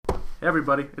Hey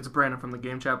everybody, it's Brandon from the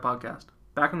Game Chat Podcast.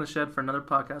 Back in the shed for another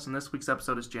podcast, and this week's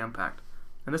episode is jam-packed.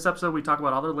 In this episode, we talk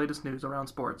about all the latest news around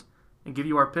sports, and give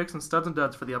you our picks and studs and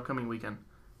duds for the upcoming weekend.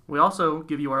 We also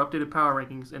give you our updated power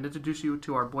rankings and introduce you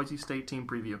to our Boise State team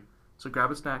preview. So grab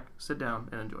a snack, sit down,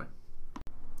 and enjoy.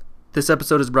 This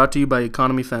episode is brought to you by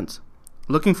Economy Fence.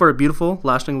 Looking for a beautiful,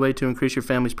 lasting way to increase your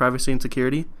family's privacy and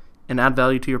security, and add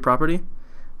value to your property?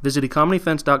 Visit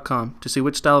economyfence.com to see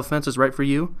which style of fence is right for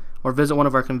you, or visit one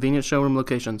of our convenient showroom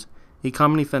locations,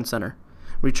 Economy Fence Center.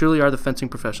 We truly are the fencing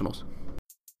professionals.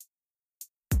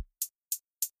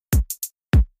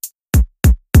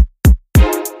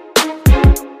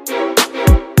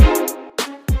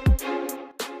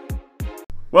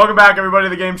 Welcome back, everybody, to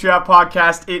the Game Chat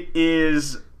Podcast. It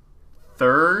is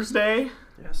Thursday?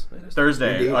 Yes, it is.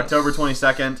 Thursday, October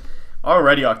 22nd.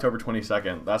 Already October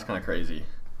 22nd. That's kind of crazy.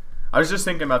 I was just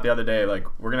thinking about the other day, like,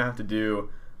 we're going to have to do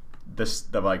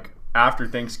the after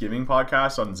Thanksgiving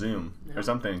podcast on Zoom or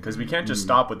something, because we can't just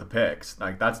stop with the picks.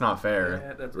 Like, that's not fair.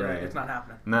 Yeah, that's right. It's not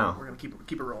happening. No. We're going to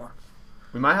keep it rolling.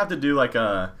 We might have to do like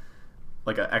an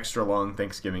extra long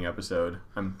Thanksgiving episode,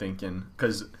 I'm thinking,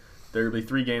 because there'll be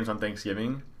 3 games on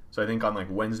Thanksgiving. So I think on like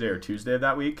Wednesday or Tuesday of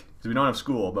that week, because we don't have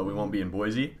school, but we won't be in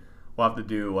Boise, we'll have to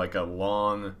do like a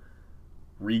long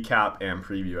recap and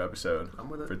preview episode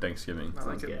for Thanksgiving. I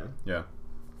like it. Yeah.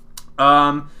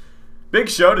 Big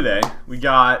show today. We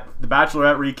got the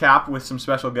Bachelorette recap with some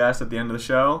special guests at the end of the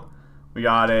show. We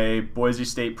got a Boise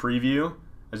State preview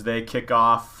as they kick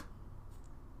off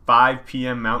 5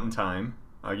 p.m. Mountain Time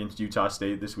against Utah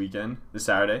State this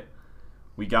Saturday.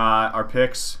 We got our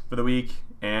picks for the week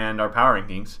and our power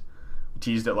rankings. We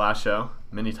teased it last show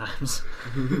many times.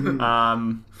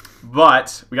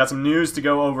 But we got some news to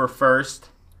go over first.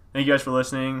 Thank you guys for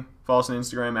listening. Follow us on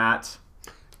Instagram at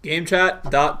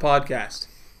GameChat.podcast.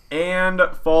 And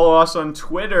follow us on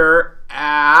Twitter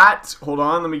at, hold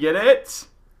on, let me get it.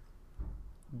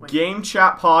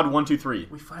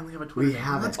 GameChatPod123. We finally have a Twitter. We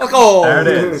have it. Let's go. There it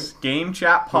is.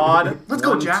 GameChatPod123. Let's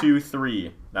go, Jack.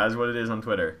 That is what it is on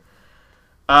Twitter.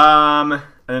 And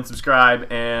then subscribe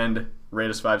and rate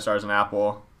us 5 stars on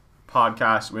Apple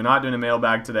Podcasts. We're not doing a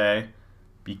mailbag today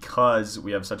because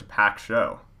we have such a packed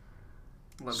show.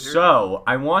 So,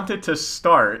 I wanted to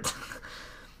start.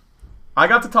 I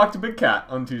got to talk to Big Cat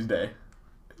on Tuesday.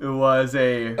 It was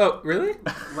a... Oh, really?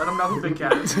 Let them know who Big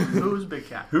Cat is. Who's Big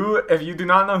Cat? If you do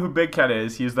not know who Big Cat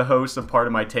is, he is the host of Part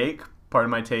of My Take. Part of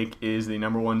My Take is the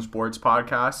 #1 sports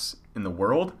podcast in the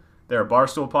world. They're a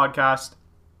Barstool podcast.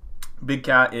 Big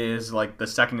Cat is like the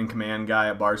second in command guy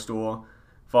at Barstool.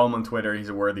 Follow him on Twitter. He's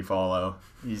a worthy follow.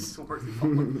 He's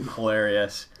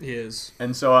hilarious. He is.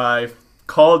 And so I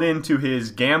called into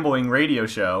his gambling radio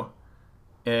show.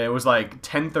 It was like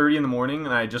 10:30 in the morning,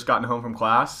 and I had just gotten home from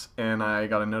class, and I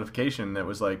got a notification that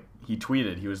was like, he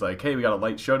tweeted. He was like, hey, we got a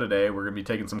light show today. We're going to be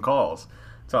taking some calls.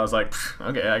 So I was like,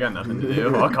 okay, I got nothing to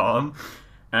do. I'll call him.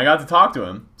 And I got to talk to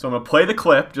him. So I'm going to play the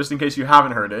clip, just in case you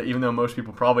haven't heard it, even though most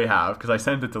people probably have, because I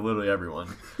sent it to literally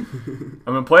everyone. I'm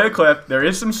going to play the clip. There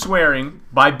is some swearing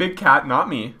by Big Cat, not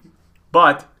me,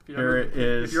 but here it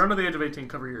is. If you're under the age of 18,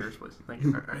 cover your ears, please. Thank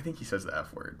you. I think he says the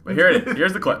F word. But here it is.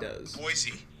 Here's the clip. He does.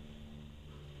 Boise.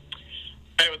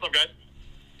 Hey, what's up, guys?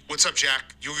 What's up,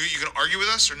 Jack? You gonna argue with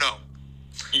us or no?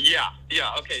 Yeah,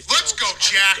 okay. Let's go, I'm a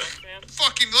Jack. Seahawks fan.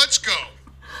 Fucking let's go.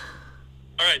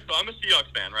 All right, so I'm a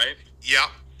Seahawks fan, right? Yeah.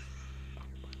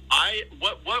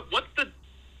 What's the?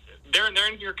 They're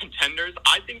in your contenders.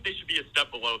 I think they should be a step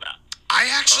below that. I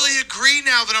actually agree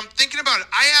now that I'm thinking about it.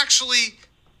 I actually,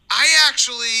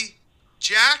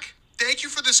 Jack, thank you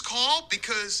for this call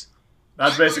because.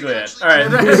 That's basically it. All right.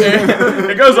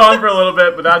 It goes on for a little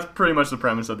bit, but that's pretty much the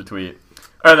premise of the tweet.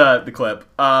 Or the clip.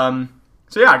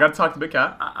 So yeah, I got to talk to Big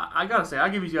Cat. I gotta say, I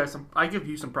give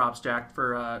you some props, Jack,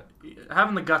 for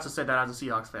having the guts to say that as a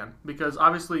Seahawks fan, because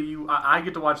obviously I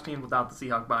get to watch teams without the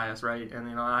Seahawks bias, right?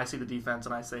 And I see the defense,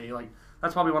 and I say like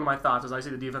that's probably one of my thoughts is I see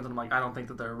the defense, and I'm like I don't think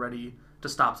that they're ready to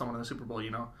stop someone in the Super Bowl,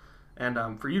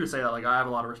 And for you to say that, like I have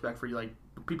a lot of respect for you, like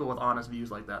people with honest views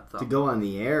like that. So. To go on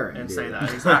the air and say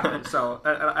that exactly. So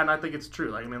and I think it's true.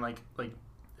 Like I mean, like.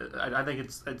 I think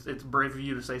it's brave of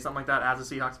you to say something like that as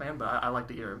a Seahawks fan, but I like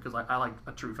to hear it because I like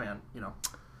a true fan,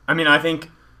 I mean, I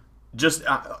think just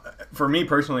for me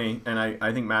personally, and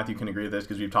I think Matthew can agree with this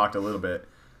because we've talked a little bit,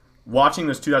 watching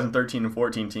those 2013 and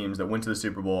 14 teams that went to the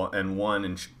Super Bowl and won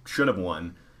and should have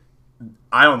won,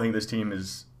 I don't think this team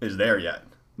is there yet.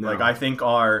 No. Like I think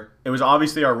it was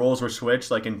obviously our roles were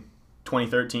switched. Like in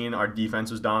 2013, our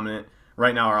defense was dominant.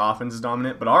 Right now, our offense is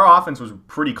dominant, but our offense was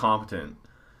pretty competent.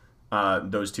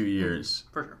 those 2 years.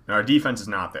 For sure. And our defense is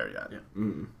not there yet. Yeah.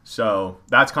 Mm. So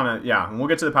that's kind of, and we'll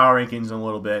get to the power rankings in a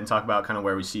little bit and talk about kind of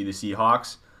where we see the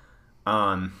Seahawks.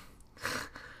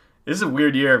 This is a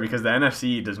weird year because the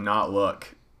NFC does not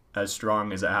look as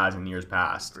strong as it has in years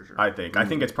past, For sure. I think. I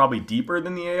think it's probably deeper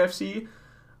than the AFC,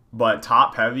 but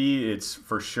top heavy, it's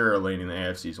for sure leaning the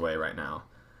AFC's way right now.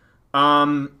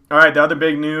 All right, the other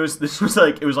big news,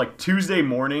 it was like Tuesday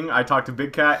morning, I talked to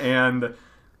Big Cat and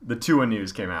the Tua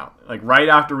news came out, like right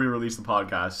after we released the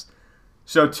podcast.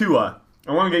 So Tua,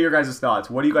 I want to get your guys' thoughts.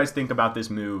 What do you guys think about this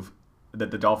move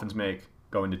that the Dolphins make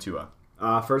going to Tua?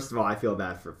 First of all, I feel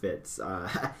bad for Fitz.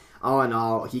 All in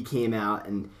all, he came out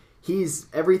and he's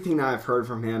everything that I've heard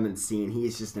from him and seen.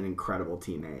 He's just an incredible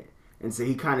teammate, and so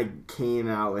he kind of came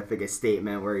out with like a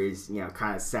statement where he's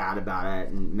kind of sad about it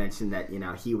and mentioned that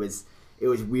it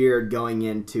was weird going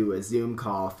into a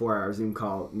 4-hour Zoom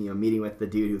call, meeting with the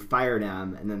dude who fired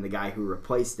him and then the guy who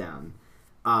replaced him.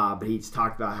 But he just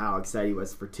talked about how excited he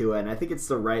was for Tua, and I think it's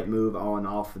the right move all in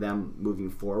all for them moving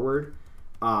forward.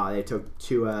 They took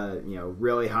Tua,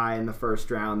 really high in the first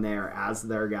round there as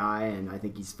their guy, and I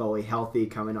think he's fully healthy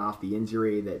coming off the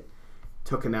injury that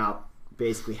took him out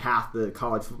basically half the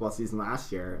college football season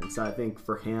last year. And so I think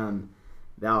for him,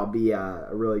 that'll be a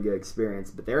really good experience.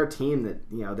 But they're a team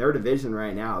that, their division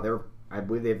right now, I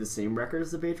believe they have the same record as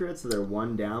the Patriots, so they're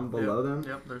one down below them.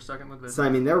 Yep, they're second in the division. So, I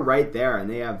mean, they're right there, and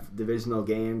they have divisional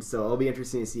games, so it'll be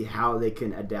interesting to see how they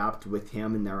can adapt with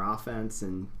him in their offense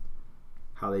and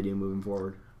how they do moving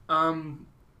forward. I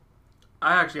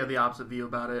actually had the opposite view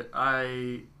about it.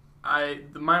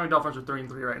 The Miami Dolphins are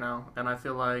 3-3 right now, and I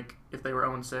feel like if they were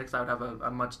 0-6, I would have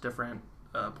a much different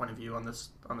point of view on this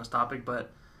topic.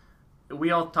 But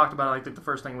we all talked about it. I think the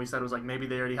first thing we said was like maybe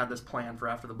they already had this plan for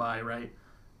after the bye, right?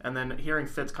 And then hearing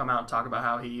Fitz come out and talk about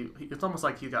how it's almost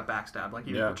like he got backstabbed, like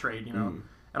he was betrayed, And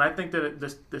I think that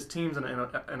this team's in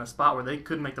a spot where they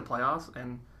could make the playoffs,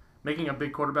 and making a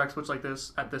big quarterback switch like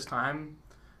this at this time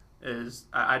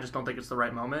I just don't think it's the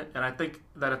right moment. And I think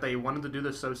that if they wanted to do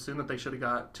this so soon, that they should have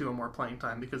got 2 or more playing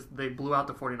time, because they blew out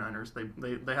the 49ers.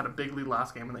 They had a big lead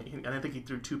last game, and I think he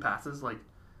threw 2 passes. Like,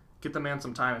 get the man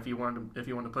some time if you wanted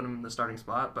to put him in the starting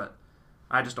spot. But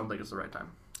I just don't think it's the right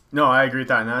time. No, I agree with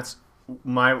that, and that's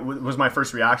my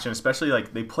first reaction. Especially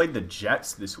like they played the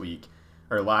Jets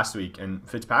last week, and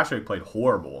Fitzpatrick played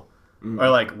horrible, or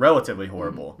like relatively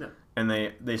horrible, and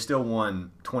they still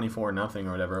won 24-0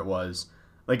 or whatever it was.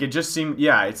 Like, it just seemed,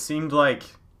 it seemed like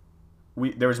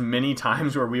there was many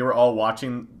times where we were all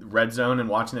watching Red Zone and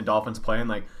watching the Dolphins play and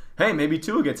like, hey, maybe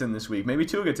Tua gets in this week,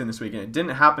 and it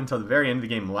didn't happen until the very end of the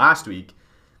game last week,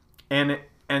 and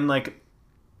like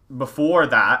before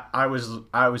that,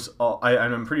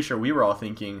 I'm pretty sure we were all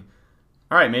thinking,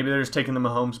 all right, maybe they're just taking the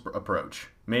Mahomes approach,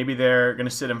 maybe they're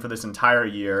gonna sit him for this entire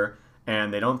year,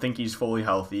 and they don't think he's fully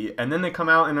healthy, and then they come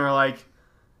out and are like,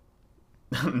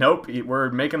 nope, we're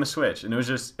making the switch. And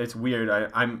it's weird.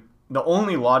 I'm the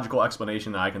only logical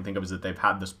explanation that I can think of is that they've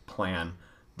had this plan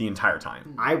the entire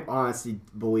time. I honestly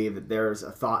believe that there's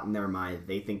a thought in their mind that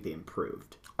they think they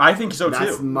improved. I think so,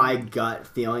 That's too. my gut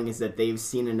feeling, is that they've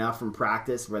seen enough from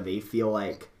practice where they feel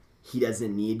like he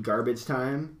doesn't need garbage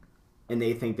time, and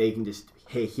they think they can just,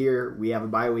 hey, here, we have a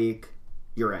bye week,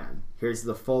 you're in. Here's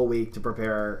the full week to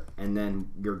prepare, and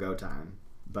then your go time.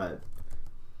 But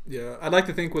yeah, I'd like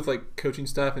to think with like coaching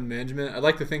staff and management, I'd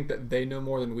like to think that they know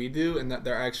more than we do, and that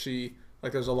they're actually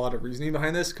like there's a lot of reasoning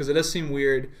behind this, because it does seem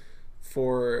weird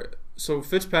so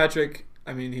Fitzpatrick.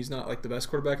 I mean, he's not like the best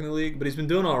quarterback in the league, but he's been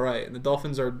doing all right, and the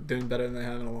Dolphins are doing better than they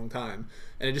have in a long time.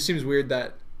 And it just seems weird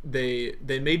that they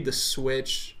made the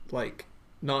switch like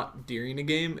not during a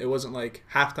game. It wasn't like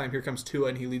halftime, here comes Tua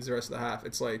and he leads the rest of the half.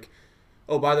 It's like,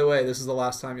 oh, by the way, this is the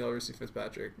last time you'll ever see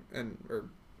Fitzpatrick,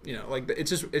 like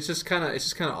it's just kind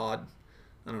of odd.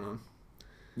 I don't know.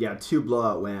 yeah, 2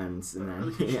 blowout wins, and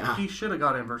then He should have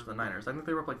got in versus the Niners. I think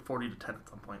they were up like 40-10 at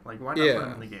some point. Like, why not put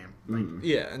him in the game? Like,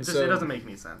 and it doesn't make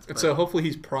any sense. And so hopefully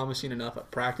he's promising enough at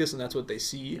practice, and that's what they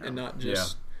see, and not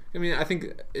just. I mean, I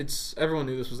think everyone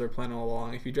knew this was their plan all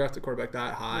along. If you draft a quarterback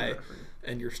that high,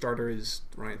 and your starter is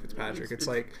Ryan Fitzpatrick,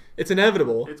 it's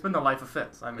inevitable. It's been the life of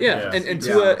Fitz. I mean,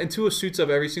 and Tua suits up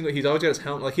every single. He's always got his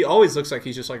helmet. Like, he always looks like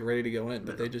he's just like ready to go in,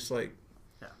 but they just like.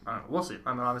 Yeah, I don't know. We'll see.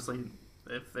 I mean, obviously,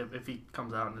 if he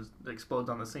comes out and explodes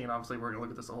on the scene, obviously we're gonna look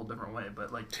at this a whole different way.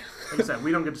 But like I said,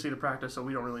 we don't get to see the practice, so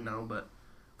we don't really know. But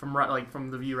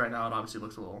from the view right now, it obviously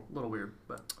looks a little weird.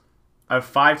 But I have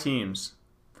 5 teams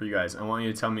for you guys. I want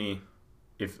you to tell me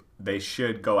if they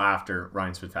should go after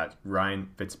Ryan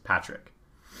Fitzpatrick.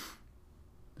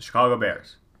 The Chicago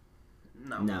Bears.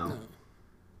 No.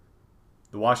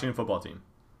 The Washington football team.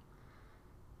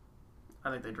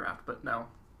 I think they draft, but no.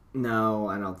 No,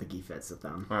 I don't think he fits with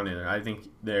them. I don't either. I think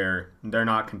they're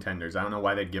not contenders. I don't know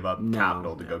why they'd give up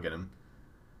capital to go get him.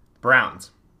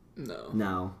 Browns.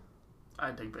 No.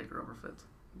 I'd take Baker over Fitz.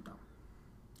 No.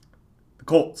 The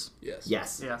Colts. Yes.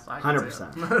 Yes, I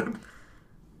 100%.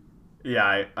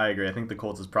 Yeah, I agree. I think the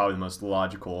Colts is probably the most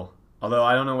logical. Although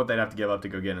I don't know what they'd have to give up to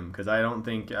go get him because I don't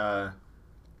think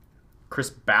Chris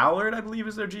Ballard, I believe,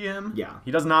 is their GM. Yeah.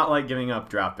 He does not like giving up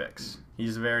draft picks.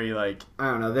 He's very like.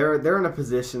 I don't know. They're in a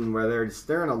position where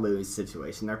they're in a lose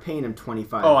situation. They're paying him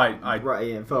 $25. Oh,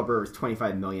 right. Philip Rivers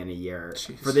 $25 million a year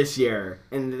Jeez. for this year,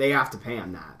 and they have to pay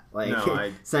him that.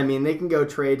 So I mean, they can go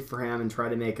trade for him and try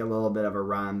to make a little bit of a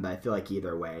run, but I feel like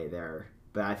either way,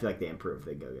 But I feel like they improve.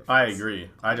 They go get. I agree.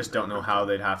 I just don't know how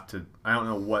they'd have to. I don't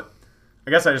know what.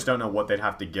 I guess I just don't know what they'd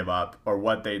have to give up or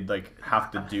what they'd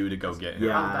have to do to go get him.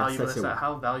 Yeah.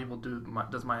 How valuable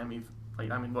does Miami?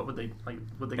 I mean, what would they like?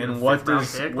 Would they get And a what fifth-round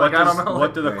does pick? what I does don't know.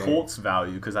 what do the Right. Colts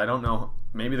value? Because I don't know.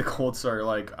 Maybe the Colts are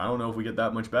I don't know if we get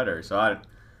that much better. So I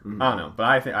don't know. But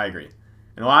I agree.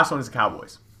 And the last one is the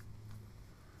Cowboys.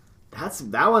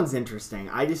 That one's interesting.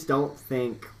 I just don't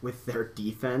think with their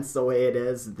defense the way it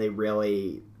is, they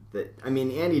really. I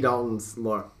mean, Andy Dalton's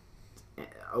looked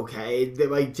okay.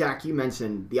 Like Jack, you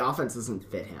mentioned, the offense doesn't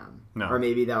fit him. No. Or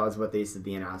maybe that was what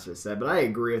the announcers said. But I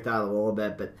agree with that a little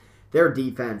bit. But their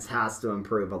defense has to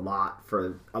improve a lot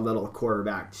for a little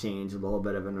quarterback change, a little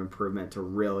bit of an improvement to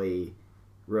really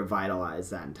revitalize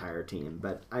that entire team.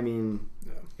 But I mean,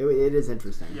 it is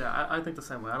interesting. Yeah, I think the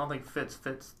same way. I don't think Fitz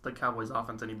fits the Cowboys'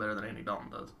 offense any better than Andy Dalton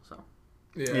does. So.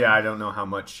 Yeah, I don't know how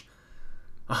much.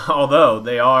 Although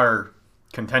they are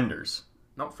contenders,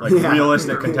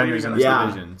 realistic contenders in this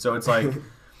division. So it's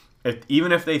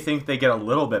even if they think they get a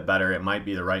little bit better, it might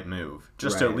be the right move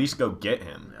just to at least go get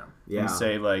him and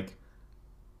say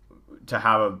to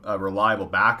have a reliable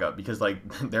backup because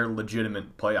they're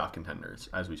legitimate playoff contenders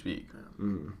as we speak.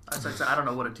 I don't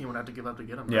know what a team would have to give up to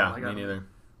get him. Yeah, me neither.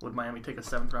 Would Miami take a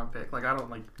 7th-round pick? I don't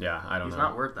like. Yeah, I don't know. He's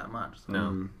not worth that much. So.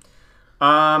 No.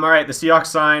 All right, the Seahawks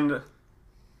signed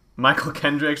Michael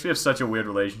Kendricks. We have such a weird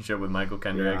relationship with Michael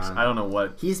Kendricks. Yeah. I don't know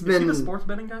what. He's Is been he the sports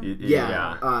betting guy?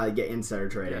 Get insider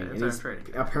trading. Yeah, And insider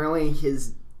trading. Apparently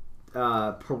his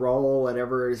parole,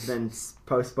 whatever, has been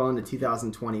postponed to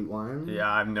 2021. Yeah,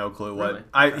 I have no clue what. Really?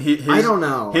 I don't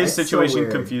know. His It's so situation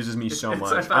weird. confuses me so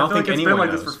much. I I don't feel think like anyone it's been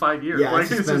like knows. this for 5 years. Yeah,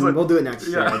 it's been, we'll do it next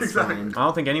year. Yeah, It's exactly. fine. I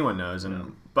don't think anyone knows,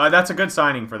 but that's a good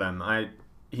signing for them.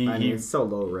 He it's so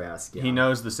low risk. Yeah. he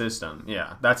knows the system.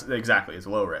 Yeah, that's exactly. It's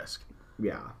low risk.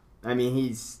 Yeah. I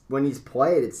mean, when he's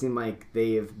played, it seemed like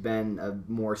they've been a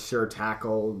more sure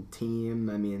tackle team.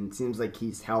 I mean, it seems like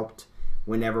he's helped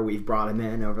whenever we've brought him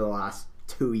in over the last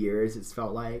 2 years, it's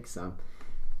felt like. So,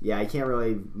 yeah, I can't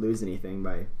really lose anything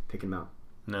by picking him up.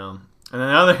 No. And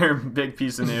another big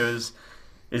piece of news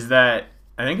is that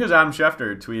I think it was Adam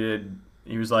Schefter tweeted,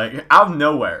 he was like, out of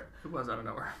nowhere, It was out of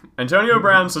nowhere. Antonio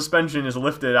Brown's suspension is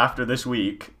lifted after this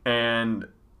week, and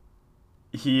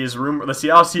he is the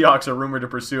Seattle Seahawks are rumored to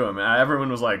pursue him. And everyone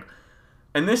was like,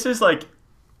 and this is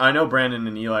I know Brandon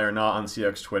and Eli are not on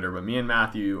Seahawks Twitter, but me and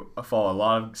Matthew follow a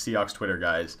lot of Seahawks Twitter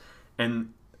guys,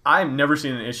 and I've never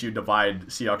seen an issue divide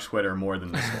Seahawks Twitter more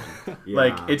than this one.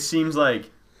 Yeah. It seems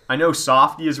like I know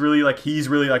Softy is really he's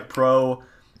really pro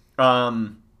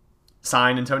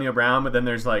sign Antonio Brown, but then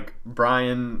there's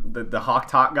Brian, the Hawk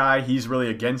Talk guy, he's really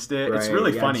against it. Right. It's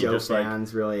really Yeah, funny. Joe Just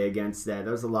fans really against that.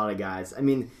 There's a lot of guys. I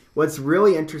mean, what's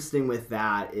really interesting with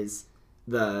that is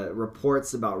the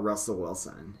reports about Russell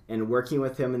Wilson and working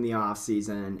with him in the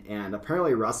offseason. And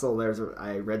apparently Russell,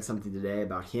 I read something today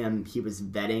about him. He was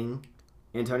vetting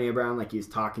Antonio Brown, he was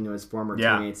talking to his former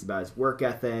teammates about his work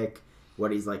ethic,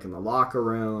 what he's like in the locker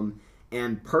room.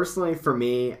 And personally, for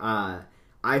me,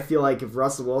 I feel like if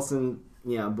Russell Wilson,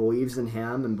 believes in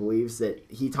him and believes that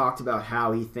he talked about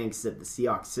how he thinks that the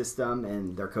Seahawks system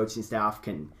and their coaching staff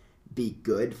can be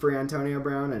good for Antonio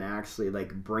Brown and actually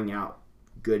bring out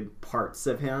good parts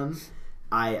of him.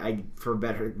 I for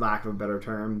lack of a better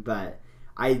term, but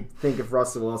I think if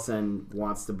Russell Wilson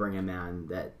wants to bring him in,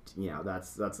 that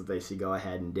that's what they should go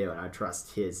ahead and do, and I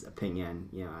trust his opinion,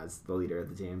 as the leader of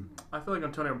the team. I feel like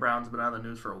Antonio Brown's been out of the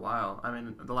news for a while. I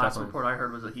mean, the last Definitely. report I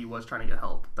heard was that he was trying to get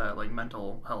help, that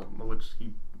mental help, which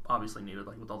he obviously needed,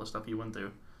 with all the stuff he went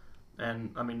through.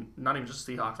 And I mean, not even just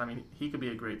Seahawks. I mean, he could be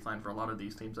a great sign for a lot of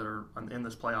these teams that are in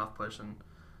this playoff push. And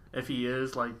if he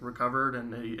is recovered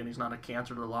and he's not a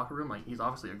cancer to the locker room, he's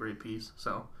obviously a great piece.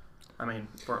 So, I mean,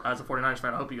 as a 49ers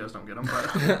fan, I hope you guys don't get him.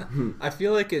 But I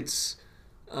feel like it's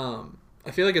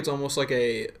almost like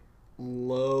a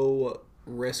low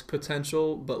risk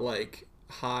potential, but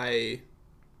high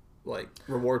like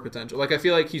reward potential. Like I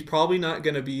feel like he's probably not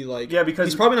going to be like because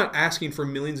he's probably not asking for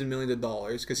millions and millions of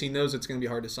dollars because he knows it's going to be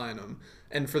hard to sign him.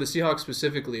 And for the Seahawks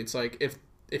specifically, it's like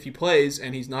if he plays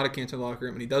and he's not a cancer in the locker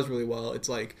room and he does really well, it's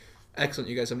like excellent.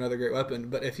 You guys have another great weapon.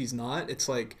 But if he's not, it's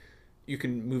like you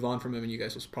can move on from him and you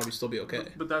guys will probably still be okay.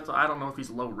 But I don't know if he's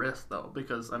low risk though,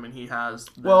 because I mean he has.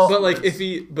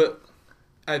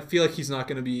 I feel like he's not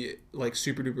going to be like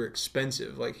super duper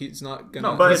expensive. Like he's not going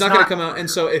to. But he's not going to come out. And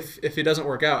so if it doesn't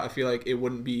work out, I feel like it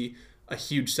wouldn't be a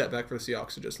huge setback for the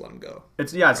Seahawks to just let him go.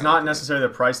 It's not necessarily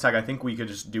the price tag. I think we could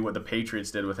just do what the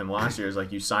Patriots did with him last year. Is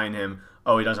like you sign him.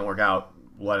 Oh, he doesn't work out.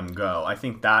 Let him go. I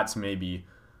think that's maybe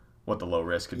what the low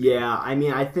risk could be. Yeah, I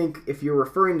mean, I think if you're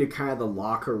referring to kind of the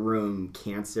locker room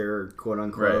cancer, quote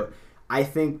unquote, right. I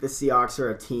think the Seahawks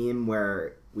are a team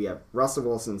where we have Russell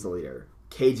Wilson's a leader,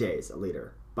 KJ's a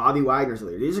leader, Bobby Wagner's a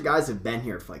leader. These are guys who have been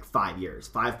here for like 5 years,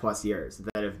 5+ years,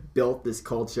 that have built this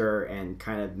culture and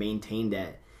kind of maintained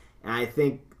it. And I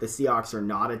think the Seahawks are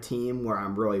not a team where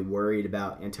I'm really worried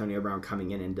about Antonio Brown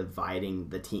coming in and dividing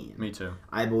the team. Me too.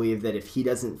 I believe that if he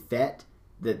doesn't fit,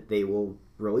 that they will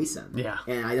release him. Yeah.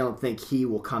 And I don't think he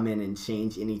will come in and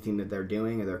change anything that they're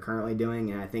doing or they're currently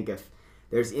doing. And I think if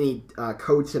there's any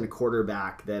coach and a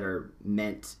quarterback that are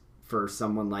meant for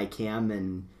someone like him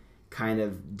and kind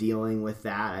of dealing with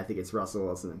that, I think it's Russell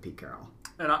Wilson and Pete Carroll.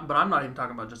 But I'm not even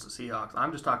talking about just the Seahawks.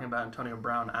 I'm just talking about Antonio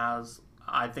Brown as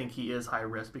I think he is high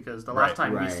risk because the last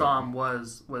time we saw him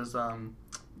was what's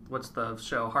the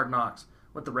show, Hard Knocks,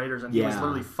 with the Raiders, and he was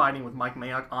literally fighting with Mike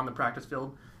Mayock on the practice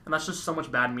field. And that's just so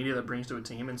much bad media that brings to a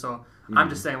team. And so I'm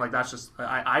just saying, like, that's just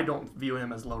I don't view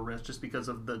him as low risk just because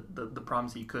of the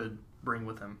problems he could bring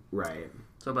with him. Right.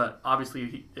 So, but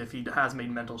obviously, if he has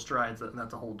made mental strides,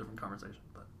 that's a whole different conversation.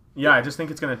 But yeah, I just think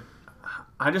it's gonna.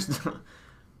 I just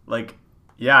like,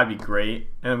 yeah, it'd be great.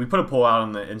 And we put a poll out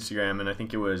on the Instagram, and I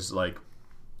think it was like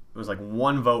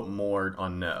one vote more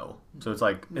on no. So it's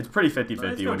like it's pretty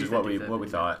 50-50, which is what we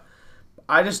thought.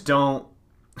 I just don't.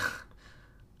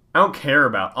 I don't care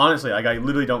about, honestly, like I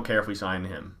literally don't care if we sign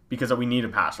him because we need a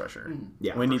pass rusher.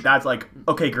 Yeah, we need that's like,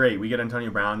 okay, great, we get Antonio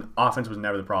Brown. Offense was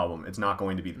never the problem. It's not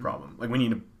going to be the problem. Like we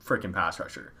need a freaking pass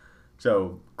rusher.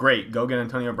 So great, go get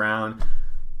Antonio Brown.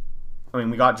 I mean,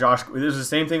 we got Josh. There's the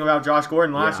same thing about Josh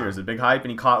Gordon last year. It was a big hype,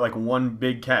 and he caught like one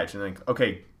big catch. And like,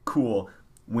 okay, cool.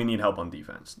 We need help on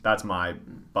defense. That's my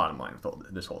bottom line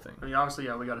with this whole thing. I mean, obviously,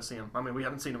 yeah, we got to see him. I mean, we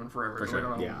haven't seen him in forever. For so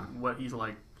sure. We don't know what he's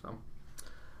like. So.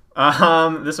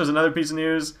 This was another piece of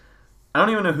news. I don't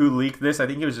even know who leaked this. I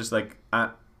think it was just like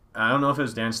I don't know if it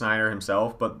was Dan Snyder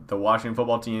himself, but the Washington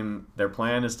football team, their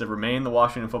plan is to remain the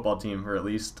Washington football team for at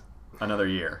least another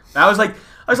year. I was like,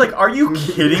 are you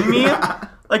kidding me?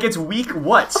 Like it's week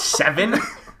 7?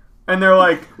 And they're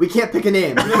like, we can't pick a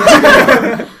name.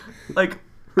 like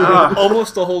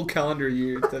almost a whole calendar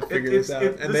year to figure this out,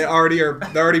 and they're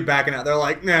already backing out. They're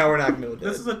like, no, we're not going to do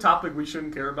this. This is a topic we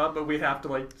shouldn't care about, but we have to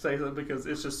like say that because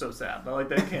it's just so sad. Like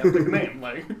they can't pick a name.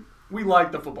 Like we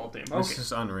like the football team. Okay. It's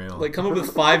just unreal. Like come up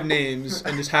with 5 names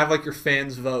and just have like your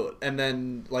fans vote, and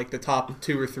then like the top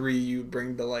 2 or 3 you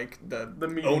bring to like the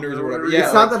owners or whatever. Yeah,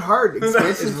 it's not that hard.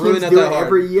 Expansion teams do it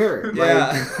every year.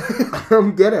 Yeah, I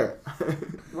don't get it.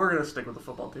 We're gonna stick with the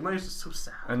football team. It's just so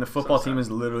sad. And the football team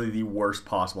is literally the worst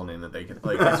possible name that they could.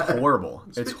 Like it's horrible.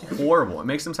 It's horrible. It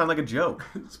makes them sound like a joke.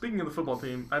 Speaking of the football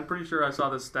team, I'm pretty sure I saw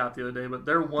this stat the other day, but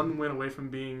they're 1 win away from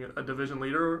being a division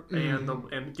leader and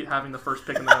having the first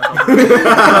pick in the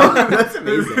NFL. That's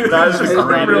amazing. That is the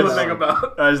greatest thing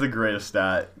about. That is the greatest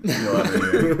stat you'll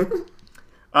ever hear.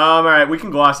 All right, we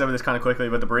can gloss over this kind of quickly,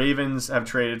 but the Ravens have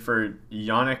traded for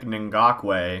Yannick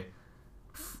Ngakoue.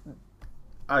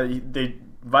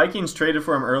 Vikings traded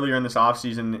for him earlier in this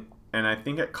offseason, and I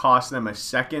think it cost them a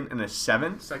 2nd and a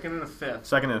 7th. 2nd and a 5th.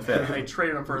 2nd and a 5th. And they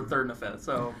traded him for a 3rd and a 5th.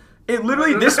 So it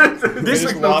literally this makes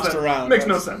no sense. Makes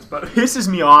no sense, but pisses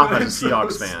me off as a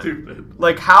Seahawks fan. Stupid.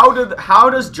 Like how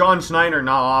does John Schneider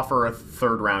not offer a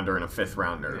 3rd rounder and a 5th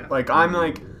rounder? Yeah. Like I'm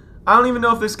like I don't even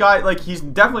know if this guy like he's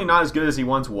definitely not as good as he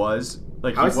once was.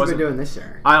 Like how's he been doing this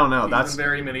year? I don't know. He's been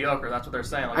very mediocre. That's what they're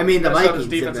saying. Like, I mean, the Vikings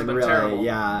defense have been really, terrible.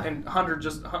 yeah. And Hunter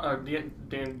just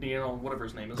Daniel, whatever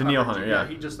his name is. Danielle Hunter, yeah.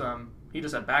 He just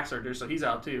had back surgery, so he's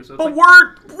out too. So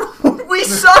it's we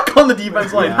suck on the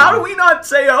defense line. Yeah. How do we not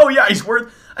say, oh yeah, he's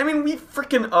worth? I mean, we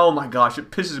freaking oh my gosh, it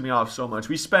pisses me off so much.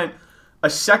 We spent a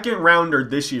 2nd rounder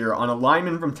this year on a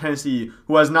lineman from Tennessee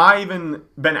who has not even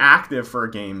been active for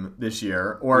a game this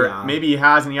year, or maybe he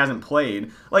has and he hasn't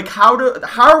played. Like, how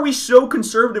are we so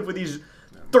conservative with these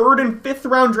 3rd and 5th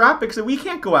round draft picks that we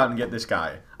can't go out and get this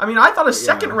guy? I mean, I thought a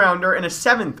 2nd rounder and a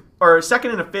 7th or a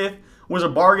 2nd and a 5th was a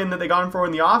bargain that they got him for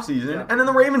in the offseason, Yeah. and then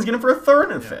the Ravens get him for a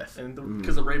third and fifth. And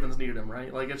because the Ravens needed him,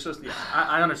 right? Like it's just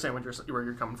I understand where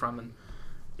you're coming from, and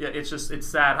yeah, it's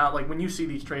sad how like when you see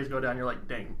these trades go down, you're like,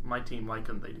 dang, my team, why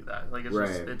couldn't they do that? Like it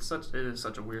is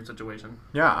such a weird situation.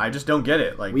 Yeah, I just don't get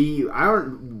it. Like I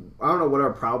don't know what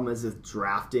our problem is with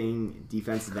drafting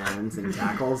defensive ends and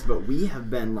tackles, but we have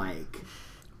been like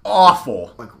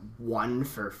awful. Like 1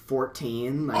 for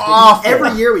 14. Like Awful.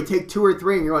 Every year we take 2 or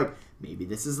 3, and you're like, maybe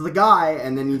this is the guy,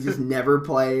 and then he just never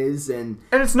plays. And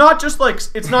it's not just like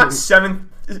it's not 7th,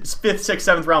 5th, 6th,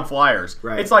 7th round flyers.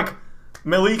 Right. It's like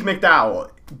Malik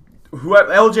McDowell,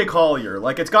 LJ Collier.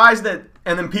 Like it's guys that,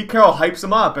 and then Pete Carroll hypes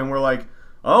them up, and we're like,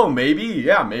 oh, maybe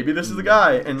this is the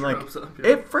guy. And like it's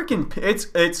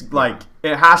like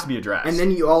it has to be addressed. And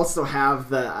then you also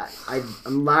have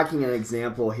I'm lacking an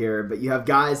example here, but you have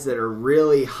guys that are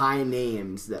really high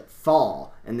names that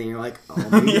fall, and then you're like, oh,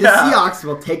 maybe the Seahawks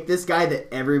will take this guy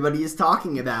that everybody is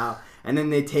talking about, and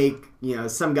then they take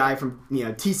some guy from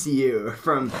TCU,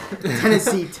 from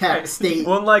Tennessee Tech State.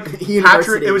 Well, like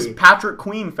University. it was Patrick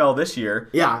Queen fell this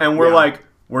year, and we're like,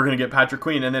 we're gonna get Patrick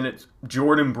Queen, and then it's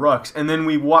Jordan Brooks, and then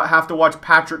we have to watch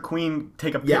Patrick Queen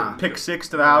take a pick six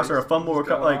to the house or a fumble or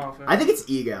like. I think it's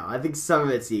ego. I think some of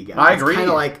it's ego. I agree. It's kind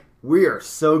of like we are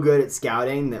so good at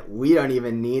scouting that we don't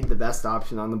even need the best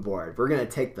option on the board. We're gonna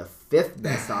take the 5th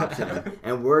best option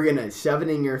and we're gonna shove it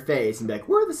in your face and be like,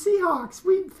 "We're the Seahawks.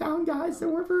 We found guys that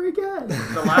weren't very good."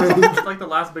 The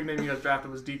last big name you guys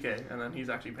drafted was DK, and then he's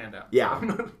actually panned out. Yeah,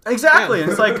 exactly. Yeah.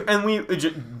 And it's like, and we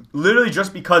literally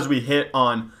just because we hit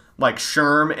on like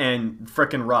Sherm and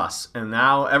frickin' Russ, and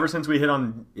now ever since we hit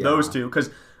on those two, because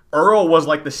Earl was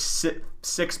like the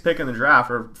 6th pick in the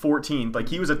draft or 14th, like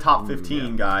he was a top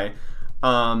 15 guy.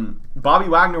 Bobby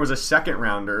Wagner was a 2nd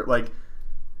rounder, like.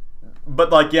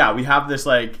 But, like, yeah, we have this,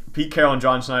 like, Pete Carroll and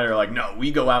John Schneider are like, no, we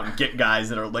go out and get guys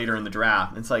that are later in the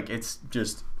draft. It's like, it's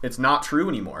not true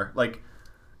anymore. Like,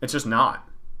 it's just not.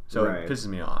 So It pisses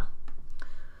me off.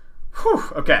 Whew,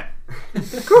 okay.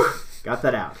 Got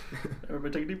that out.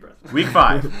 Everybody take a deep breath. Week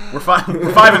 5. We're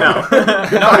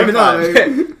 5-0. Not week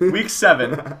 5. Week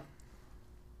 7.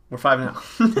 We're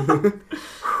 5-0.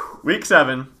 Week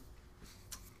 7.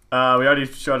 We already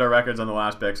showed our records on the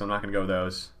last pick, so I'm not going to go with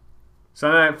those.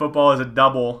 Sunday Night Football is a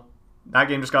double. That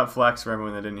game just got flexed for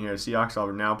everyone that didn't hear. Seahawks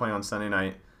are now playing on Sunday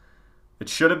night. It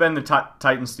should have been the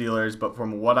Titans Steelers, but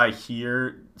from what I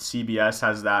hear, CBS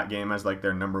has that game as like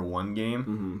their number 1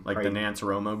 game, the Nance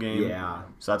Romo game. Yeah.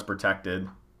 So that's protected.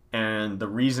 And the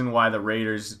reason why the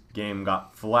Raiders game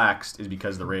got flexed is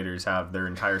because the Raiders have their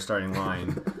entire starting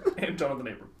line and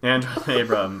Jonathan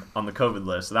Abram on the COVID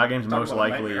list. So that game's most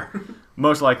likely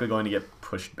going to get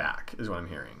pushed back, is what I'm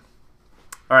hearing.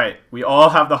 All right, we all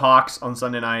have the Hawks on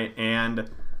Sunday night, and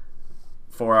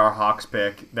for our Hawks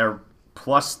pick, they're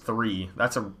 +3.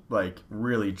 That's a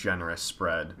really generous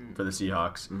spread for the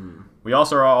Seahawks. We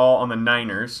also are all on the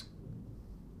Niners.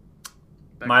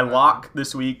 My lock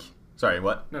this week. Sorry,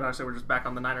 what? No, I said we're just back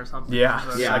on the Niners hump. Yeah,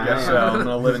 I guess so. I'm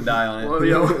gonna live and die on it. Well,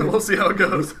 we'll see how it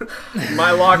goes.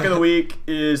 My lock of the week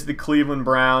is the Cleveland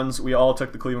Browns. We all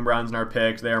took the Cleveland Browns in our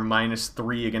picks. They are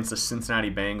 -3 against the Cincinnati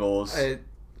Bengals.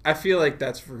 I feel like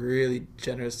that's really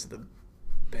generous to the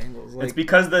Bengals. It's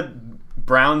because the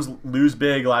Browns lose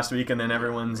big last week, and then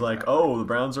everyone's like, "Oh, the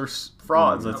Browns are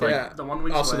frauds." It's like the 1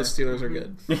 week. Also, the Steelers are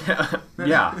good.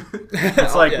 Yeah.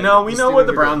 It's like no, we know what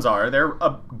the Browns are. They're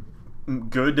a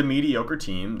good to mediocre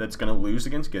team that's going to lose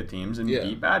against good teams and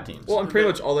beat bad teams. Well, and pretty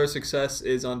much all their success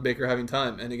is on Baker having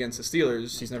time, and against the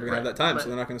Steelers, he's never going to have that time, so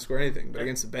they're not going to score anything. But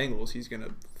against the Bengals, he's going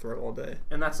to throw all day.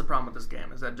 And that's the problem with this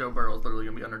game, is that Joe Burrow is literally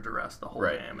going to be under duress the whole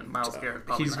game, and Myles Garrett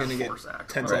probably he's going to get 4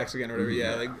 sacks. 10 sacks again or whatever.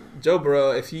 Yeah, like Joe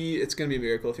Burrow, it's going to be a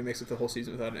miracle if he makes it the whole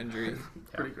season without an injury.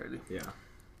 Pretty crazy. Yeah.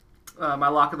 My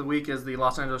lock of the week is the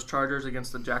Los Angeles Chargers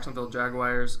against the Jacksonville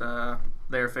Jaguars.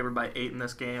 They are favored by 8 in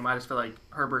this game. I just feel like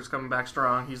Herbert's coming back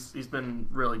strong. He's been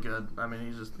really good. I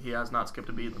mean, he has not skipped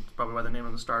a beat. That's probably why they named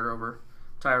him the starter over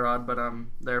Tyrod. But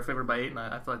they're favored by 8, and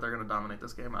I feel like they're going to dominate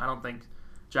this game. I don't think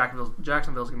Jacksonville's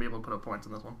going to be able to put up points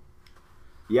in this one.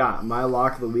 Yeah, my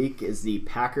lock of the week is the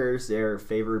Packers. They're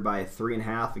favored by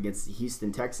 3.5 against the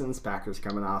Houston Texans. Packers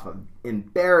coming off an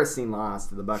embarrassing loss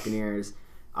to the Buccaneers.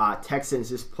 Texans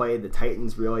just played the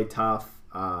Titans really tough.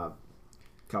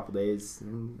 Couple days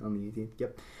on the 18th.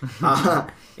 Yep.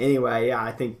 Anyway, yeah,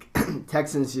 I think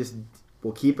Texans just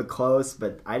will keep it close,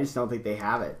 but I just don't think they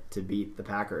have it to beat the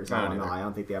Packers. I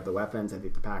don't think they have the weapons. I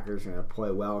think the Packers are going to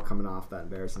play well coming off that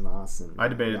embarrassing loss. And I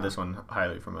debated this one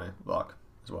highly for my lock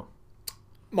as well.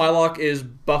 My lock is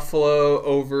Buffalo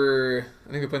over.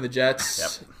 I think they're playing the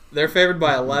Jets. Yep. They're favored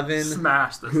by 11.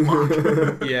 Smash this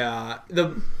lock. Yeah,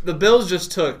 the Bills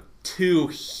just took 2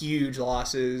 huge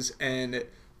losses, and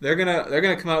they're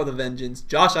gonna come out with a vengeance.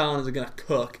 Josh Allen is gonna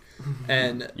cook,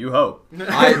 and You hope.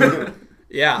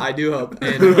 I do hope,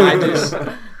 and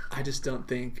I just don't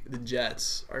think the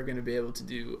Jets are gonna be able to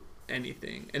do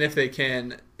anything. And if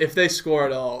they score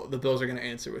at all, the Bills are gonna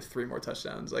answer with 3 more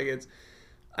touchdowns. Like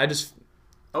I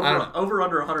don't know. Over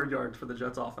under 100 yards for the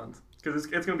Jets offense because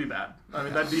it's going to be bad. I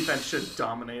mean, that defense should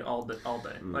dominate all day.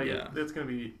 Like it's going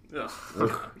to be.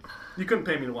 You couldn't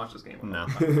pay me to watch this game. No.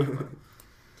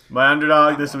 My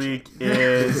underdog this week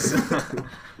is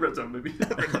Red Zone, baby.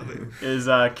 is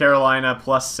Carolina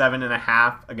plus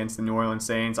 7.5 against the New Orleans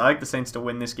Saints. I like the Saints to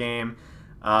win this game,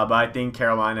 but I think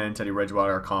Carolina and Teddy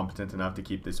Bridgewater are competent enough to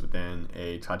keep this within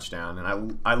a touchdown. And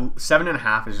I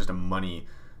 7.5 is just a money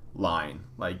line.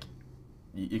 Like,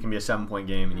 it can be a 7-point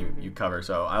game and you cover.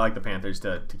 So I like the Panthers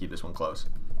to keep this one close.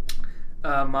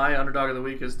 My underdog of the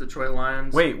week is Detroit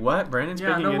Lions. Wait, what? Brandon's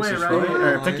picking against Detroit?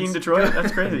 right? Or picking Detroit?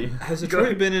 That's crazy. Has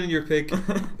Detroit been in your pick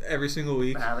every single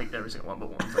week? I like every single one but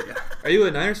one. But yeah. Are you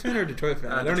a Niners fan or a Detroit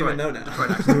fan? I don't even know now.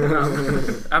 Detroit,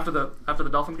 actually. After the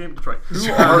Dolphins game, Detroit.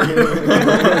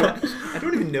 I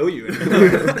don't even know you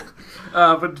anymore.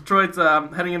 But Detroit's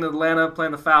heading into Atlanta,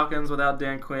 playing the Falcons without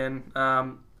Dan Quinn.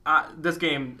 This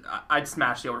game, I'd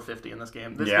smash the over 50 in this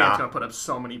game. This game's going to put up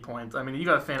so many points. I mean, you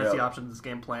got a fantasy option in this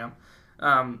game, play them.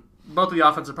 Both of the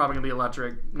offenses are probably going to be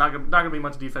electric. Not going to be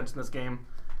much defense in this game.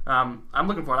 I'm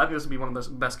looking for it. I think this will be one of the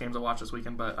best games to watch this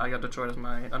weekend, but I got Detroit as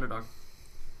my underdog.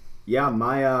 Yeah,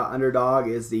 my underdog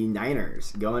is the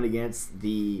Niners going against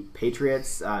the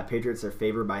Patriots. Patriots are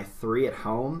favored by 3 at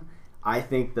home. I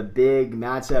think the big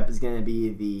matchup is going to be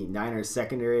the Niners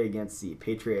secondary against the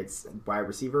Patriots wide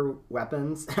receiver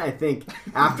weapons. I think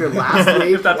after last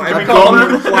week,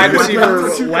 wide receiver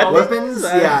weapons.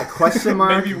 Yeah, question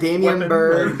mark. Damian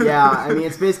Bird. Yeah, I mean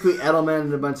it's basically Edelman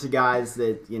and a bunch of guys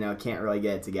that can't really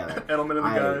get it together. Edelman and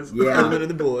the guys. Yeah, Edelman and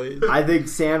the boys. I think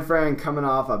San Fran coming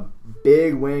off a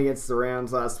big win against the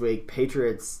Rams last week.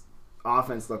 Patriots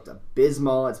offense looked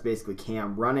abysmal. It's basically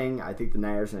Cam running. I think the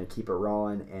Niners are going to keep it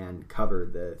rolling and cover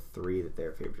the 3 that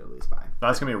they're favored to lose by.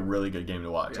 That's going to be a really good game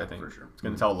to watch, I think. For sure. It's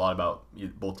going to tell a lot about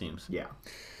both teams. Yeah.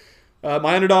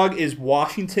 My underdog is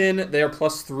Washington. They are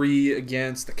plus 3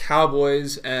 against the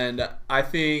Cowboys. And I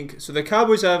think, so the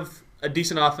Cowboys have a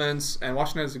decent offense and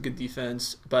Washington has a good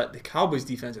defense, but the Cowboys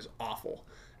defense is awful.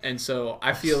 And so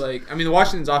I feel like, the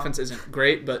Washington's offense isn't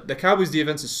great, but the Cowboys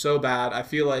defense is so bad. I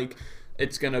feel like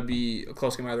it's going to be a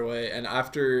close game either way. And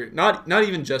after, not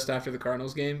even just after the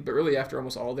Cardinals game, but really after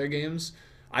almost all their games,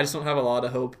 I just don't have a lot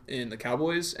of hope in the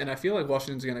Cowboys. And I feel like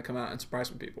Washington's going to come out and surprise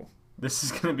some people. This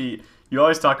is going to be, you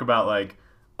always talk about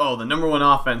the number 1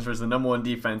 offense versus the number 1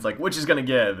 defense, which is going to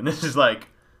give. And this is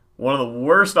one of the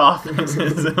worst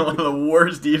offenses and one of the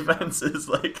worst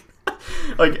defenses.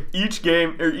 Each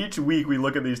game or each week we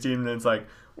look at these teams and it's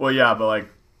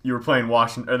you were playing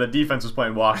Washington, or the defense was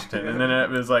playing Washington, and then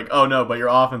it was oh no, but your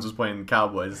offense was playing the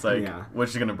Cowboys. It's which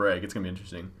is going to break? It's going to be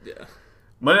interesting. Yeah.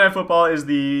 Monday Night Football is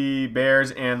the Bears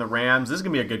and the Rams. This is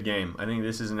going to be a good game. I think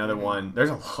this is another one.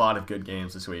 There's a lot of good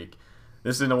games this week.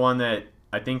 This is the one that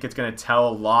I think it's going to tell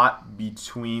a lot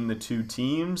between the two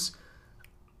teams.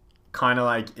 Kind of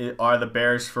are the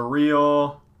Bears for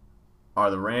real? Are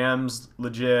the Rams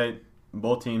legit?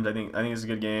 Both teams, I think it's a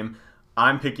good game.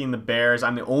 I'm picking the Bears.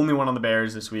 I'm the only one on the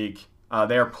Bears this week.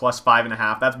 They are plus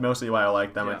 5.5. That's mostly why I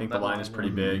like them. I think the line is pretty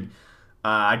big.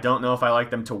 I don't know if I like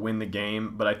them to win the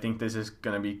game, but I think this is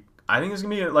going to be. I think it's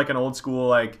going to be an old school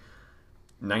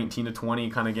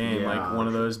 19-20 kind of game, one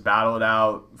of those battle it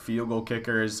out field goal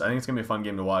kickers. I think it's going to be a fun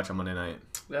game to watch on Monday night.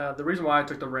 Yeah, the reason why I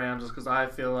took the Rams is because I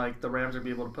feel like the Rams are going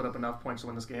to be able to put up enough points to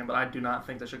win this game, but I do not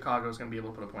think that Chicago is going to be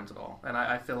able to put up points at all. And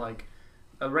I feel like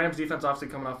the Rams defense obviously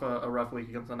coming off a rough week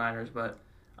against the Niners, but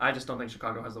I just don't think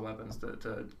Chicago has the weapons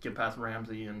to get past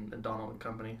Ramsey and Donald and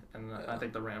company. And I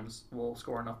think the Rams will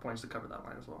score enough points to cover that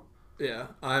line as well. Yeah,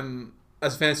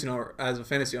 as a fantasy owner,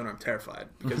 I'm terrified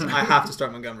because I have to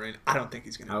start Montgomery. And I don't think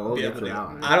he's going to be able to do.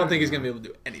 I don't think he's going to be able to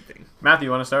do anything. Matthew,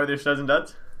 you want to start with your studs and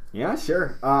duds? Yeah,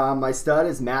 sure. My stud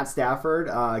is Matt Stafford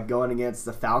going against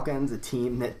the Falcons, a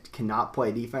team that cannot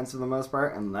play defense for the most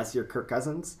part unless you're Kirk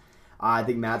Cousins. I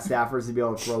think Matt Stafford's going to be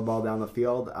able to throw the ball down the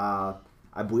field.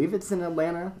 I believe it's in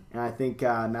Atlanta, and I think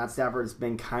Matt Stafford's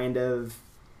been kind of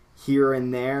here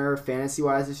and there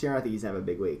fantasy-wise this year. I think he's going to have a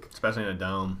big week. Especially in a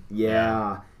dome.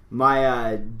 Yeah.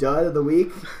 My dud of the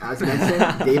week, as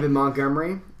mentioned, David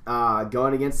Montgomery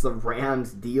going against the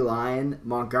Rams D-line.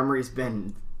 Montgomery's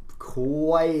been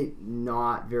quite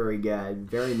not very good,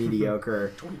 very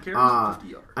mediocre. 20 carries, 50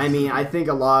 yards. I think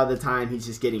a lot of the time he's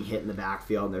just getting hit in the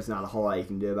backfield, and there's not a whole lot you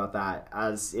can do about that.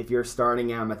 As if you're starting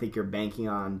him, I think you're banking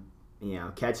on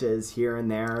catches here and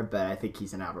there, but I think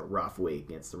he's going to have a rough week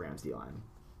against the Rams D-line.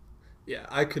 Yeah,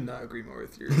 I could not agree more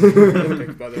with your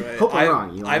pick, by the way. Hope I'm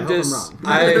wrong, Eli. I'm Hope I'm just...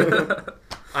 wrong.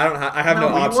 I have no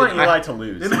option. We want Eli to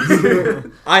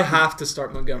lose. I have to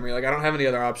start Montgomery. Like, I don't have any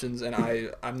other options, and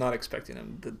I'm not expecting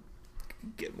him to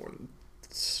get more than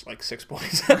 6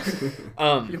 points.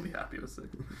 You'll be happy with 6.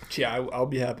 Yeah, I'll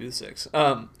be happy with 6.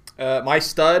 My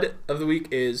stud of the week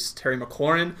is Terry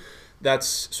McLaurin.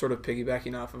 That's sort of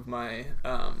piggybacking off of my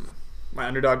my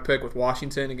underdog pick with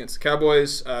Washington against the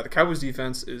Cowboys. The Cowboys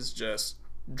defense is just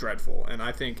dreadful, and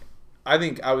I think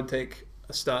I would take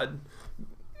a stud.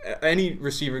 Any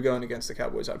receiver going against the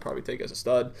Cowboys, I'd probably take as a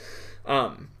stud.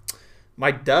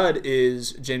 My dud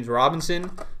is James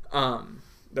Robinson.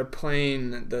 They're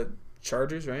playing the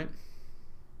Chargers, right?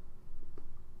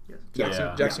 Yes.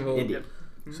 Jacksonville. Indeed.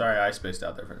 Sorry, I spaced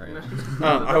out there for a second.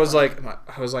 I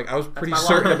was pretty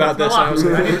certain about this. I need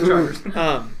the Chargers.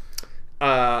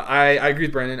 I agree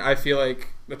with Brandon. I feel like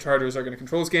the Chargers are going to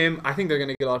control this game. I think they're going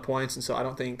to get a lot of points, and so I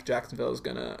don't think Jacksonville is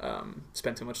going to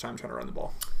spend too much time trying to run the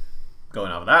ball.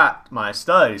 Going off of that, my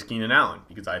stud is Keenan Allen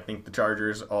because I think the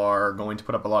Chargers are going to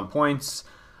put up a lot of points.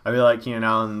 I really like Keenan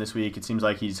Allen this week. It seems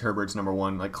like he's Herbert's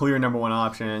clear number one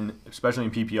option, especially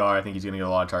in PPR. I think he's going to get a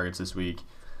lot of targets this week.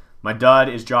 My dud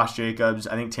is Josh Jacobs.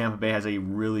 I think Tampa Bay has a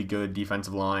really good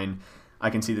defensive line. I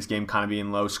can see this game kind of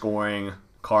being low scoring.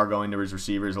 Carr going to his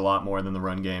receivers a lot more than the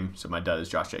run game. So my dud is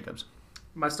Josh Jacobs.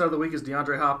 My stud of the week is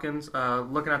DeAndre Hopkins.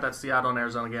 Looking at that Seattle and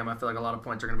Arizona game, I feel like a lot of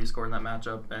points are going to be scored in that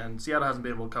matchup. And Seattle hasn't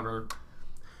been able to cover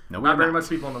not very much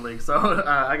people in the league. So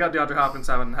I got DeAndre Hopkins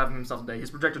having himself a day.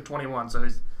 He's projected 21, so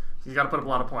he's got to put up a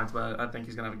lot of points, but I think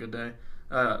he's going to have a good day.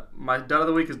 My dud of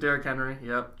the week is Derrick Henry.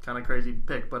 Yep, kind of crazy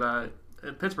pick, but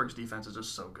Pittsburgh's defense is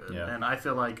just so good. Yeah. And I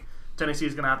feel like Tennessee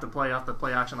is going to have to play off the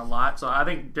play action a lot. So I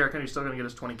think Derrick Henry's still going to get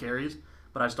his 20 carries,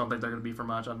 but I just don't think they're going to be for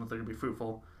much. I don't think they're going to be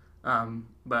fruitful.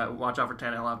 But watch out for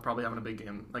Tannehill probably having a big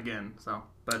game again.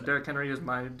 But Derrick Henry is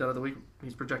my dud of the week.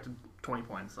 He's projected 20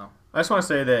 points. So I just want to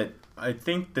say that I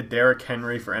think the Derrick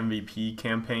Henry for MVP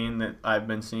campaign that I've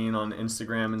been seeing on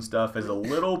Instagram and stuff is a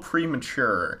little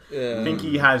premature. Yeah. I think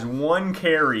he has 1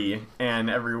 carry, and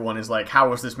everyone is like,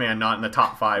 "How is this man not in the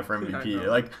top 5 for MVP?"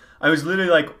 Like I was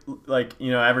literally like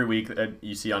every week that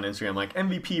you see on Instagram like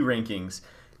MVP rankings.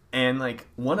 And,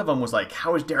 one of them was like,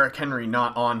 how is Derrick Henry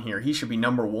not on here? He should be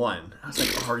number 1. I was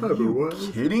like, are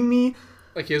you kidding me?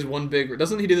 Like, he has one big...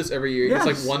 Doesn't he do this every year? He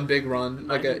gets, one big run.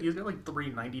 He's got,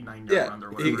 3 99-yard runs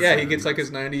or whatever. He gets,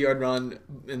 his 90-yard run,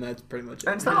 and that's pretty much it.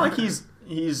 And it's not like he's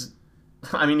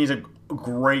a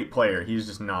great player. He's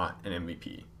just not an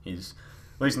MVP. He's...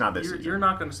 At least not this season. You're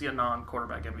not going to see a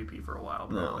non-quarterback MVP for a while,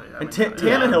 probably. No.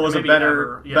 Tannehill was a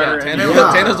better...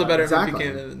 Tannehill's a better exactly. MVP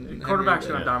candidate than quarterback's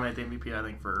going to dominate the MVP, I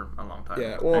think, for a long time.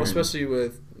 Yeah, well, especially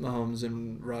with Mahomes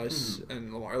and Russ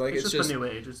and Lamar. It's just the new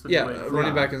age. It's the new age.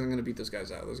 Running back isn't going to beat those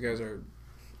guys out. Those guys are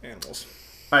animals.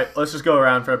 All right, let's just go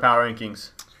around for the power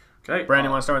rankings. Okay.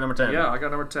 Brandon, want to start with number 10? Yeah, I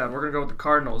got number 10. We're going to go with the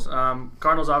Cardinals.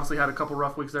 Cardinals obviously had a couple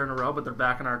rough weeks there in a row, but they're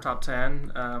back in our top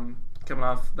 10. Coming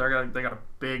off, they got a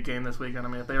big game this weekend. I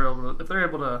mean, if they're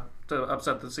able to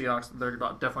upset the Seahawks, they're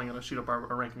definitely going to shoot up our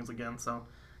rankings again. So,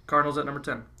 Cardinals at number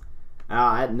 10.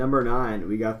 At number 9,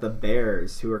 we got the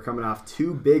Bears, who are coming off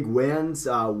 2 big wins.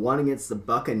 One against the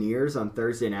Buccaneers on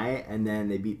Thursday night, and then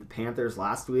they beat the Panthers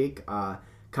last week.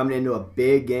 Coming into a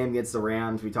big game against the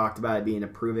Rams. We talked about it being a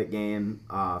prove-it game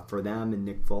for them and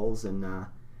Nick Foles, and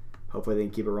hopefully they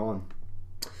can keep it rolling.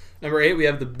 Number 8, we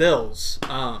have the Bills.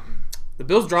 The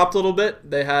Bills dropped a little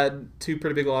bit. They had 2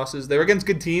 pretty big losses. They were against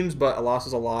good teams, but a loss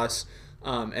is a loss.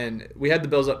 And we had the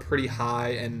Bills up pretty high,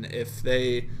 and if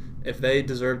they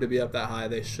deserve to be up that high,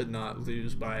 they should not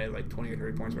lose by 20 or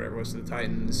 30 points, whatever it was, to the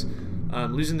Titans.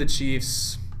 Losing the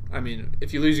Chiefs, I mean,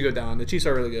 if you lose, you go down. The Chiefs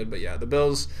are really good, but yeah, the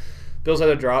Bills had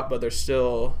a drop, but they're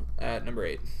still at number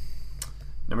 8.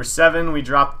 Number 7, we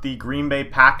dropped the Green Bay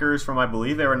Packers from, I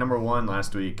believe they were number 1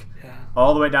 last week. Yeah.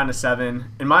 All the way down to 7.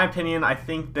 In my opinion, I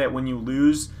think that when you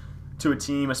lose to a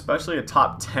team, especially a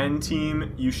top 10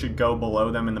 team, you should go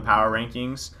below them in the power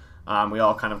rankings. We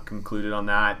all kind of concluded on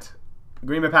that.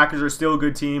 Green Bay Packers are still a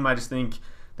good team. I just think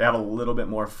they have a little bit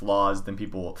more flaws than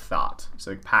people thought.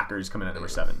 So Packers coming in at number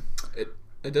 7.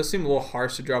 It does seem a little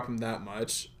harsh to drop them that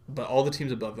much, but all the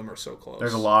teams above them are so close.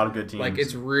 There's a lot of good teams.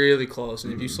 It's really close,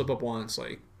 and if you slip up once,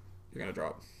 you're going to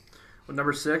drop. With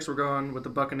number 6, we're going with the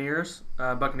Buccaneers.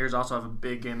 Buccaneers also have a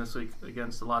big game this week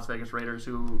against the Las Vegas Raiders,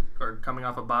 who are coming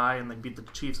off a bye, and they beat the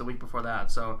Chiefs a week before that.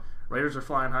 So Raiders are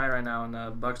flying high right now,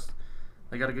 and Bucks,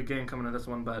 they got a good game coming to this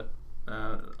one, but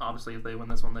obviously if they win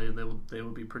this one, they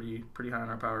will be pretty high on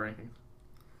our power rankings.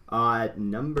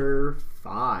 Number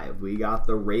 5, we got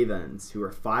the Ravens, who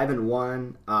are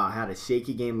 5-1. Had a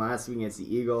shaky game last week against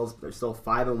the Eagles, but they're still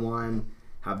 5-1.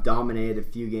 Have dominated a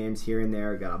few games here and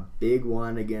there. Got a big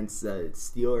one against the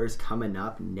Steelers coming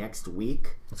up next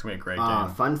week. It's going to be a great game.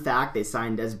 Fun fact, they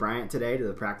signed Des Bryant today to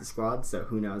the practice squad, so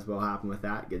who knows what will happen with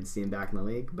that. Good to see him back in the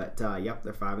league. But, yep,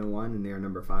 they're 5-1, and they're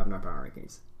number 5 in our power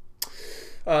rankings.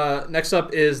 Next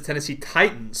up is Tennessee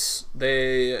Titans.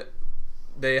 They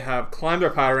have climbed our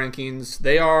power rankings.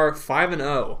 They are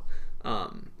 5-0.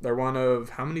 They're one of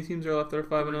how many teams are left that are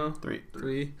 5-0?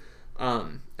 Three.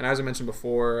 And as I mentioned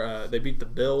before, they beat the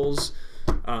Bills,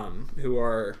 who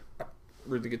are a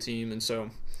really good team, and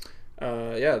so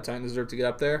the Titans deserve to get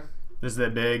up there. This is a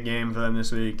big game for them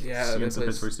this week. Yeah, against the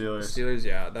Pittsburgh Steelers. Steelers,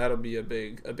 yeah, that'll be a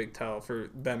big tell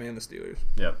for them and the Steelers.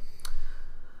 Yep.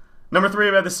 Number 3,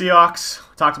 we have the Seahawks.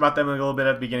 Talked about them a little bit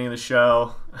at the beginning of the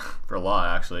show, for a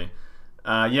lot actually.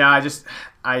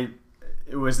 It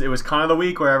was kind of the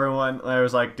week where everyone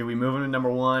was like, do we move them to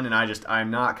number 1? And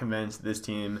I'm not convinced this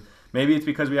team. Maybe it's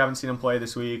because we haven't seen them play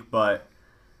this week, but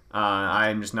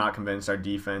I'm just not convinced our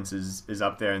defense is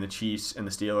up there. And the Chiefs and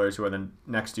the Steelers, who are the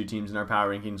next 2 teams in our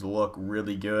power rankings, look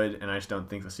really good. And I just don't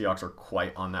think the Seahawks are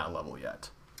quite on that level yet.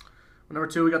 Number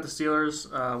 2, we got the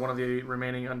Steelers, one of the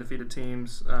remaining undefeated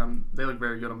teams. They look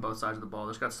very good on both sides of the ball.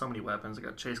 They've got so many weapons. They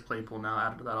got Chase Claypool now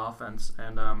added to that offense,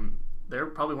 and they're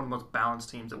probably one of the most balanced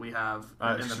teams that we have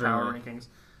in the power rankings.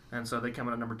 And so they come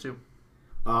in at number 2.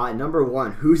 Number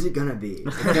 1, who's it going to be?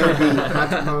 It's going to be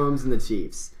Patrick Mahomes and the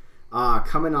Chiefs.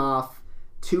 Coming off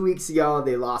 2 weeks ago,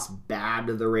 they lost bad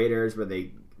to the Raiders, where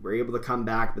they were able to come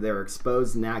back, but they were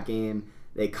exposed in that game.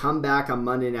 They come back on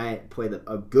Monday night, play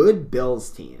a good Bills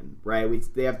team, right?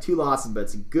 They have 2 losses, but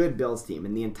it's a good Bills team.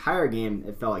 And the entire game,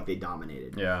 it felt like they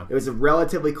dominated. Yeah. It was a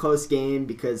relatively close game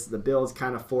because the Bills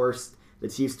kind of forced the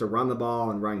Chiefs to run the ball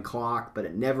and run clock, but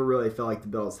it never really felt like the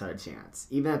Bills had a chance.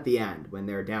 Even at the end, when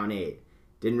they were down 8,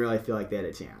 didn't really feel like they had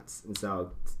a chance. And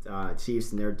so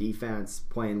Chiefs and their defense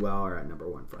playing well are at number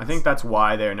 1 for us. I think that's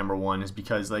why they're number 1, is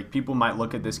because people might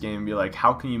look at this game and be like,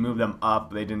 how can you move them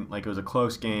up? They didn't, it was a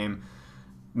close game.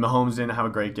 Mahomes didn't have a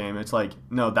great game. It's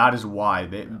no, that is why.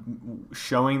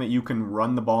 Showing that you can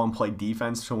run the ball and play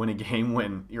defense to win a game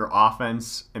when your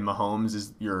offense and Mahomes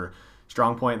is your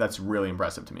strong point, that's really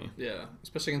impressive to me. Yeah,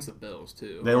 especially against the Bills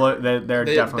too. They're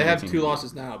definitely. They have 2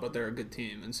 losses now, but they're a good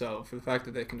team, and so for the fact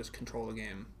that they can just control the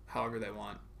game however they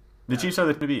want. The Chiefs are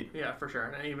the team to beat. Yeah, for sure.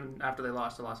 And even after they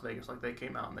lost to Las Vegas, they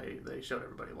came out and they showed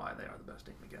everybody why they are the best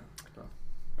team again. So.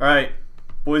 All right.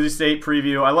 Boise State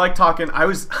preview. I like talking. I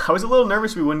was a little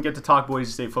nervous we wouldn't get to talk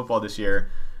Boise State football this year.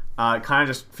 It kind of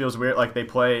just feels weird. They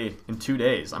play in 2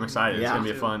 days. I'm excited. Yeah. It's gonna be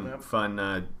a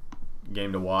fun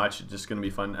game to watch. It's just gonna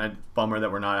be fun. Bummer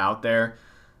that we're not out there.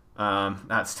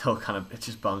 That's still it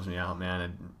just bums me out,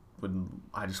 man.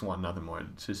 I just want nothing more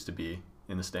just to be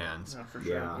in the stands. Yeah, for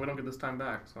sure. Yeah. We don't get this time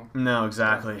back. So. No,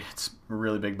 exactly. Yeah. It's a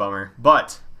really big bummer,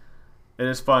 but. It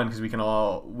is fun because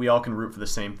we all can root for the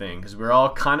same thing because we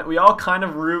all kind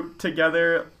of root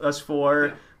together, us 4,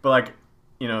 yeah. But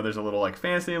there's a little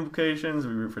fantasy implications.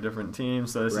 We root for different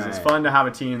teams, so it's fun to have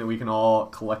a team that we can all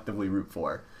collectively root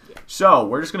for. Yeah. So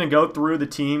we're just gonna go through the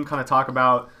team, kind of talk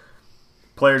about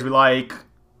players we like,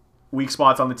 weak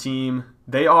spots on the team.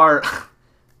 They are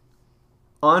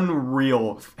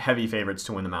unreal heavy favorites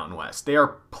to win the Mountain West. They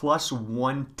are plus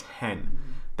 110.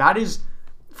 That is.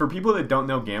 For people that don't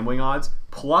know gambling odds,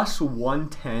 plus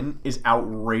 110 is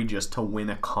outrageous to win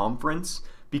a conference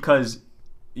because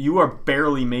you are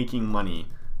barely making money.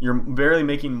 You're barely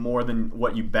making more than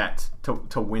what you bet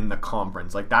to win the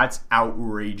conference. That's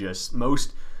outrageous.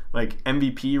 Most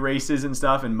MVP races and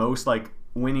stuff, and most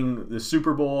winning the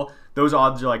Super Bowl, those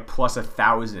odds are plus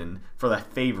 1,000 for the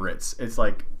favorites. It's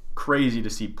crazy to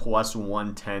see plus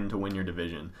 110 to win your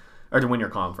division or to win your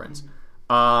conference.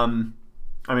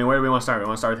 Where do we want to start? We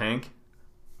want to start with Hank?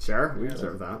 Sure, we can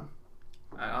start with that.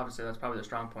 Obviously, that's probably the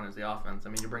strong point is the offense.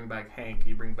 You bring back Hank,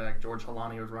 you bring back George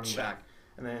Halani, who's running back,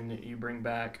 and then you bring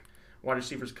back wide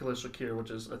receivers Khalil Shakir,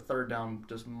 which is a third down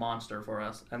just monster for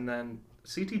us. And then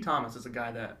C.T. Thomas is a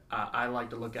guy that I like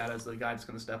to look at as the guy that's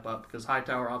going to step up because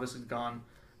Hightower obviously has gone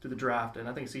to the draft, and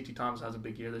I think C.T. Thomas has a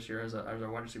big year this year as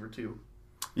our wide receiver too.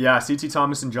 Yeah, C.T.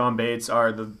 Thomas and John Bates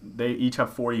they each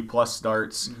have 40-plus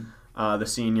starts. Mm-hmm. The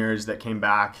seniors that came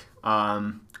back.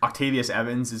 Octavius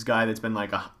Evans is a guy that's been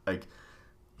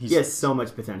he has so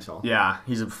much potential. Yeah,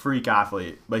 he's a freak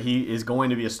athlete, but he is going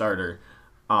to be a starter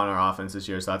on our offense this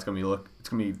year, so that's going to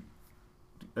be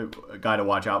a guy to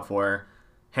watch out for.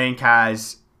 Hank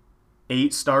has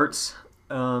 8 starts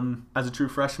as a true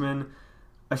freshman.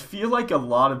 I feel like a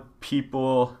lot of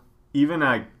people,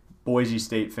 even Boise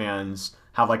State fans,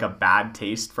 have like a bad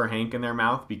taste for Hank in their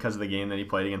mouth because of the game that he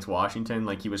played against Washington.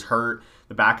 Like he was hurt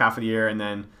the back half of the year, and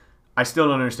then I still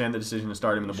don't understand the decision to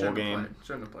start him in the bowl game.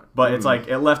 Shouldn't have played. But it's like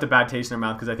it left a bad taste in their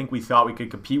mouth because I think we thought we could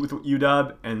compete with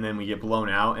UW, and then we get blown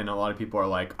out, and a lot of people are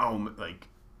like, oh, like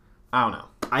I don't know.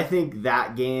 I think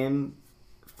that game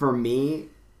for me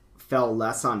fell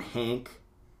less on Hank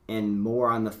and more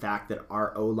on the fact that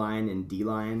our O-line and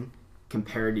D-line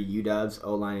compared to UW's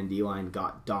O-line and D-line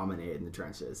got dominated in the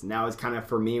trenches. And that was kind of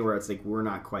for me where it's like we're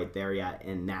not quite there yet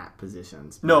in that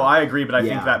positions. But, no, I agree, but I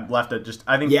think that left it just...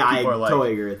 I think people are like...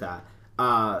 totally agree with that.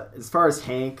 As far as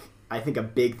Hank, I think a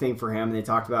big thing for him, and they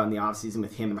talked about in the offseason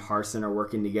with him and Harsin are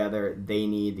working together, they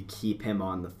need to keep him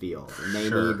on the field.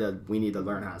 And we need to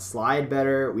learn how to slide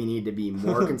better. We need to be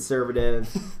more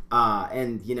conservative.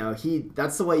 And, you know,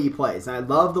 that's the way he plays. And I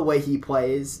love the way he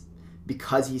plays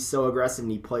because he's so aggressive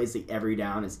and he plays the every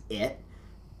down is it.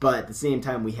 But at the same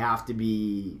time, we have to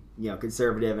be, you know,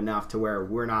 conservative enough to where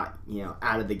we're not, you know,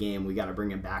 out of the game. We got to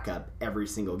bring him back up every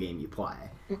single game you play.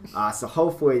 So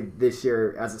hopefully this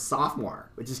year, as a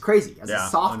sophomore, which is crazy, as a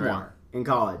sophomore in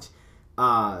college,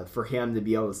 for him to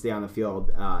be able to stay on the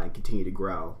field and continue to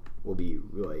grow will be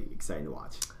really exciting to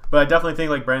watch. But I definitely think,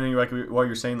 like Brandon, like what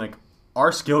you're saying, like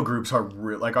our skill groups are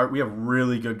we have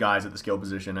really good guys at the skill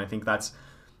position. I think that's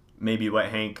maybe what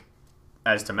Hank,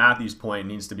 as to Matthew's point,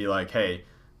 needs to be like, hey,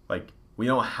 like you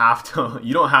don't have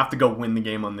to go win the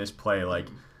game on this play, like.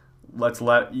 Let's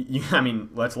let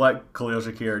Khalil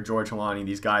Shakir, George Halani,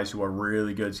 these guys who are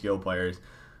really good skill players,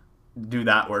 do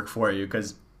that work for you.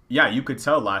 Because, yeah, you could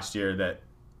tell last year that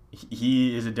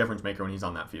he is a difference maker when he's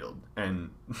on that field. And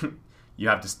you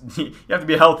have to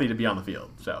be healthy to be on the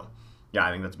field. So, yeah,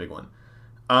 I think that's a big one.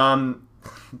 The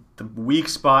weak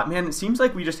spot, man, it seems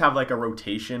like we just have like a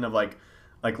rotation of like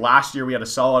last year we had a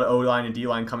solid O-line and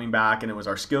D-line coming back, and it was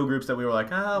our skill groups that we were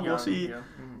like, we'll see. Yeah.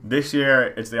 Mm-hmm. This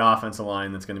year, it's the offensive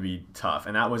line that's going to be tough.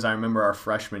 And that was, I remember our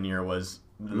freshman year was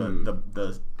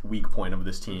the weak point of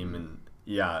this team. And,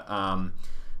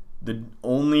 the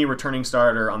only returning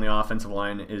starter on the offensive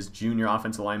line is junior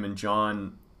offensive lineman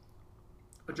John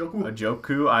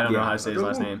Ajoku. I don't know how to say his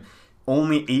last name.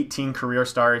 Only 18 career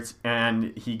starts,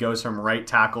 and he goes from right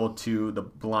tackle to the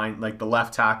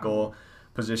left tackle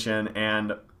position,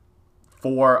 and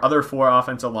four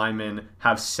offensive linemen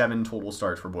have 7 total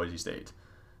starts for Boise State.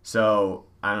 So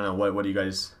I don't know what do you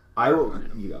guys?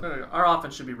 Our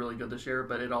offense should be really good this year,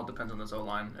 but it all depends on this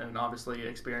O-line, and obviously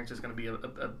experience is going to be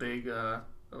a big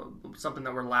something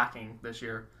that we're lacking this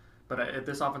year. But if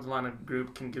this offensive line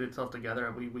group can get itself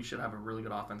together, we should have a really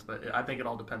good offense. But I think it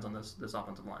all depends on this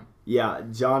offensive line. Yeah,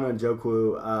 John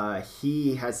Njoku,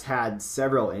 he has had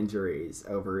several injuries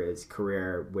over his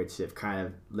career, which have kind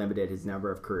of limited his number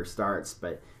of career starts.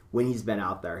 But when he's been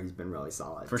out there, he's been really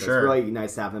solid. For so sure. It's really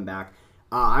nice to have him back.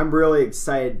 I'm really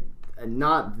excited.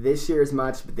 Not this year as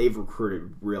much, but they've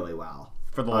recruited really well.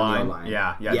 For the line?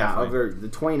 Yeah, definitely. Over the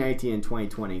 2019 and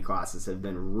 2020 classes have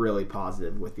been really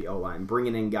positive with the O-line,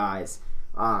 bringing in guys.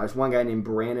 There's one guy named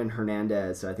Brandon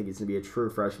Hernandez, so I think he's going to be a true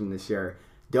freshman this year.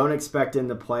 Don't expect him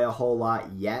to play a whole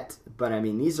lot yet, but I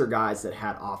mean, these are guys that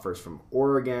had offers from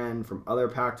Oregon, from other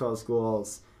Pac-12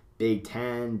 schools, Big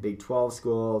 10, Big 12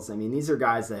 schools. I mean, these are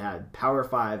guys that had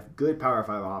good Power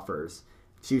 5 offers,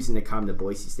 choosing to come to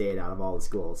Boise State out of all the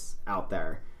schools out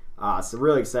there. So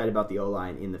really excited about the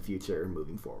O-line in the future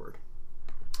moving forward.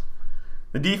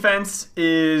 The defense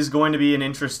is going to be an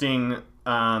interesting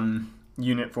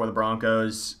unit for the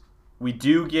Broncos. We have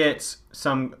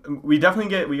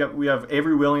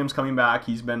Avery Williams coming back.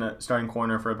 He's been a starting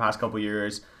corner for the past couple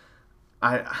years.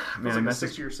 I missed a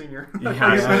 6-year senior.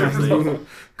 Yeah, seriously.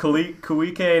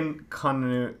 Kawike and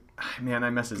Kanu. Man,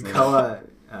 I messed his name up.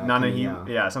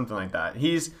 Yeah, something like that.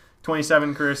 He's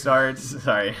 27 career starts.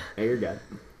 Sorry. Hey, you're good.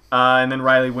 And then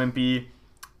Riley Wimpy.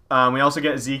 We also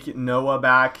get Zeke Noah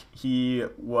back. He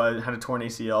had a torn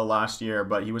ACL last year,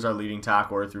 but he was our leading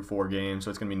tackler through 4 games, so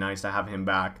it's going to be nice to have him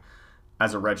back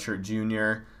as a redshirt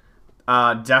junior.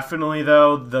 Definitely,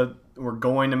 though, we're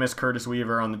going to miss Curtis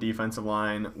Weaver on the defensive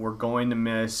line. We're going to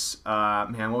miss,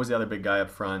 what was the other big guy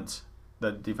up front?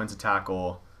 The defensive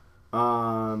tackle.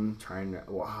 Man.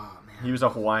 He was a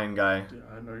Hawaiian guy. Yeah,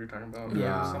 I know what you're talking about.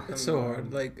 Yeah. It's so hard.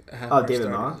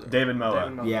 David Moa? David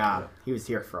Moa. Yeah, he was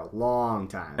here for a long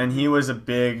time. And he was a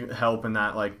big help in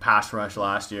that pass rush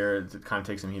last year. It kind of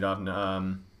takes some heat off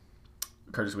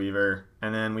Curtis Weaver.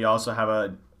 And then we also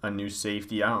have a new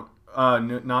safety.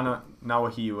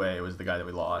 Nawahiwe was the guy that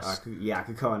we lost.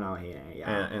 Kakoa Nawahiwe.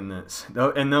 Yeah.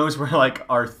 And those were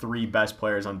our 3 best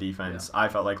players on defense. Yeah. I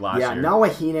felt like last year. Yeah,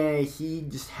 Nawahine, he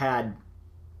just had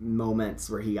moments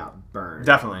where he got burned.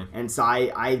 Definitely. And so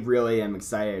I really am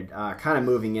excited. Kind of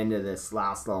moving into this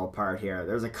last little part here.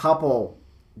 There's a couple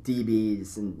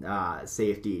DBs and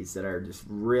safeties that are just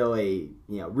really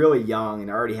young and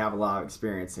already have a lot of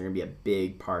experience. They're going to be a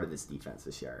big part of this defense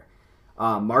this year.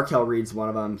 Markel Reed's one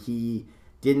of them. He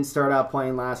didn't start out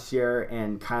playing last year,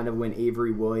 and kind of when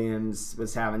Avery Williams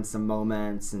was having some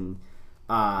moments and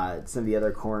some of the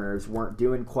other corners weren't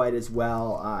doing quite as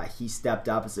well, he stepped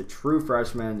up as a true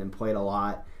freshman and played a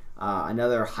lot.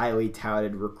 Another highly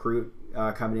touted recruit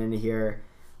coming into here.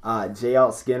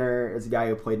 J.L. Skinner is a guy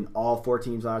who played in all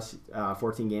 14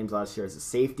 games last year as a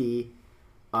safety.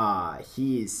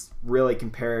 He's really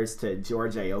compares to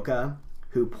George Ayoka,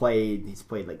 he's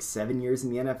played like 7 years in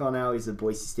the NFL now. He's a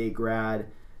Boise State grad.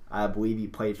 I believe he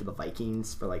played for the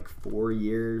Vikings for like 4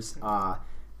 years.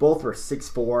 Both were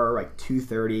 6'4", like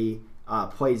 230.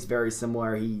 Plays very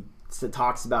similar. He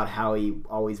talks about how he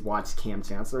always watched Cam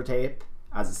Chancellor tape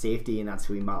as a safety, and that's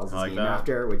who he models his game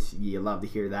after, which you love to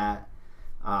hear that.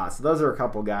 So those are a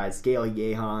couple guys. Scaly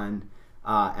Gahan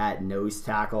at nose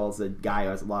tackles, a guy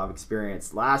who has a lot of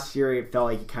experience. Last year, it felt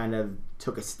like he kind of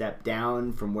took a step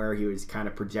down from where he was kind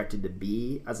of projected to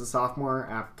be as a sophomore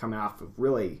after coming off a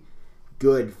really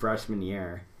good freshman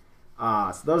year.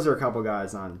 So those are a couple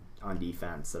guys on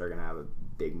defense that are going to have a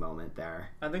big moment there.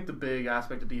 I think the big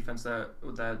aspect of defense that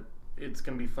it's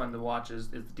going to be fun to watch is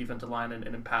the defensive line and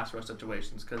in pass rush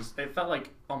situations, because it felt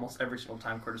like almost every single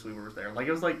time Curtis Weaver was there. Like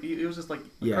it was just like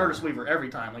Curtis Weaver every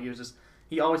time. Like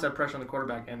he always had pressure on the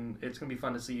quarterback, and it's going to be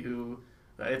fun to see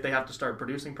if they have to start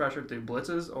producing pressure through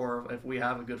blitzes, or if we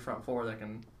have a good front four that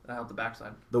can help the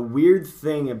backside. The weird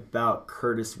thing about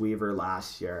Curtis Weaver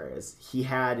last year is he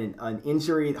had an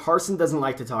injury. Harsin doesn't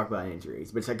like to talk about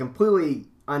injuries, which I completely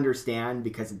understand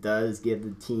because it does give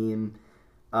the team,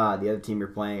 the other team you're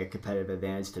playing, a competitive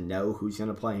advantage to know who's going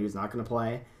to play and who's not going to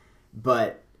play.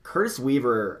 But Curtis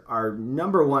Weaver, our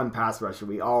number one pass rusher,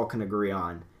 we all can agree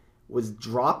on, was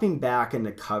dropping back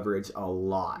into coverage a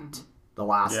lot the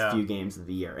last few games of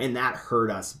the year, and that hurt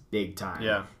us big time.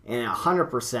 Yeah. And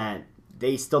 100%,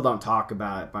 they still don't talk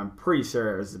about it, but I'm pretty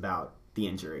sure it was about the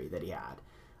injury that he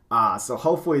had. So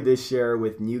hopefully this year,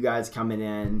 with new guys coming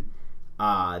in,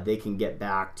 they can get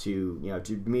back to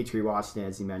Dimitri Washington,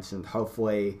 as you mentioned.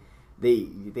 Hopefully, they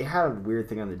had a weird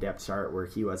thing on the depth chart where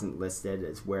he wasn't listed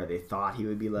as where they thought he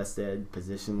would be listed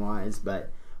position-wise, but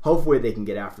hopefully they can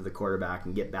get after the quarterback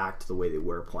and get back to the way they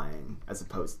were playing as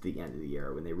opposed to the end of the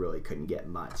year when they really couldn't get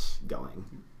much going.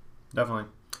 Definitely.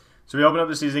 So we open up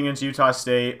the season against Utah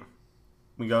State.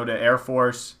 We go to Air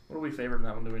Force. What are we favoring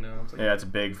that one? Do we know? It's a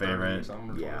big favorite.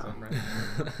 Yeah.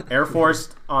 Air Force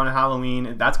on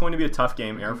Halloween. That's going to be a tough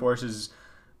game. Air Force is...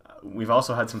 We've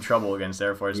also had some trouble against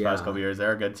Air Force the past couple years.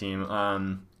 They're a good team.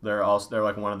 They're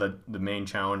like one of the main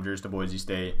challengers to Boise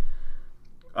State.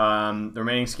 The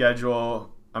remaining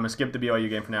schedule... I'm going to skip the BYU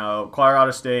game for now.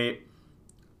 Colorado State.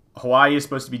 Hawaii is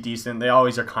supposed to be decent. They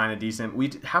always are kind of decent. We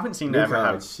haven't seemed to ever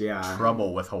have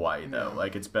trouble with Hawaii, though.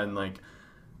 Like, it's been like...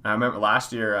 I remember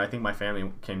last year, I think my family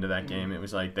came to that game. It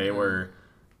was like they were...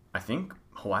 I think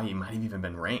Hawaii might have even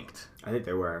been ranked. I think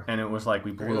they were. And it was like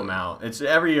we blew them out. It's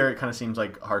every year it kind of seems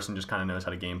like Harsin just kind of knows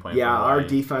how to game plan. Yeah, our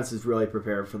defense is really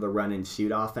prepared for the run and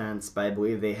shoot offense, but I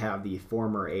believe they have the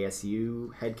former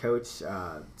ASU head coach,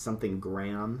 something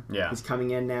Graham, who's coming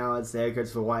in now as the head coach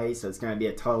of Hawaii, so it's going to be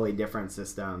a totally different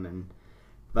system.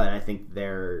 But I think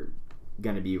they're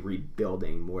going to be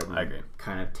rebuilding more than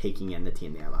kind of taking in the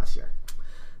team they had last year.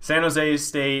 San Jose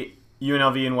State,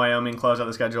 UNLV, and Wyoming close out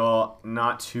the schedule.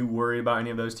 Not too worried about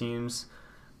any of those teams.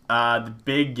 The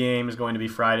big game is going to be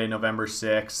Friday, November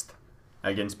 6th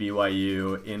against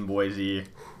BYU in Boise.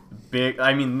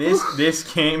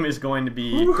 This game is going to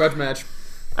be... Grudge match.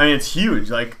 I mean, it's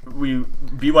huge. Like,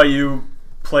 BYU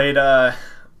played...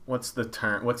 what's the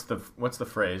term? What's the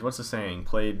phrase? What's the saying?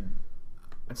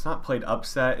 It's not played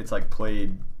upset. It's like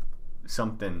played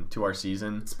something to our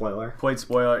season. Spoiler. Played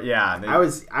spoiler. Yeah. I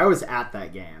was at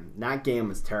that game. That game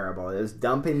was terrible. It was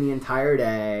dumping the entire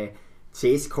day.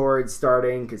 Chase Cord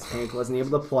starting because Hank wasn't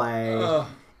able to play.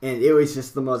 And it was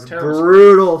just the most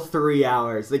brutal 3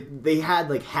 hours. Like, they had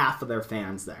like half of their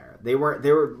fans there. There were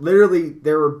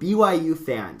BYU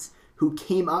fans who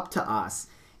came up to us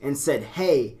and said,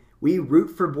 "Hey, we root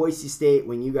for Boise State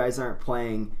when you guys aren't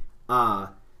playing.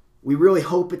 We really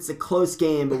hope it's a close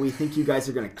game, but we think you guys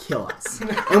are going to kill us."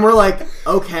 And we're like,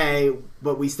 okay,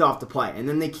 but we still have to play. And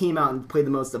then they came out and played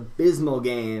the most abysmal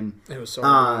game. It was so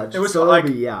hard. It was so like,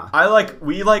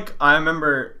 I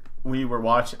remember we were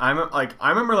watching. I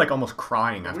remember like almost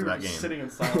crying after that game. Sitting in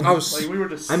silence. I was. We were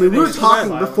just. I mean, we were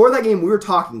talking before that game. We were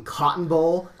talking Cotton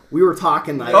Bowl. We were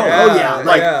talking like,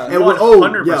 like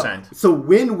 100%. So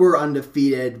when we're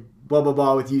undefeated, blah blah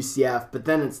blah with UCF, but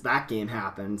then it's that game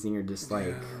happens, and you're just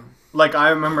like, like I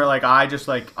remember, like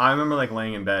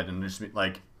laying in bed and just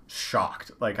like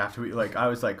shocked, like after we, like I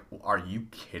was like, are you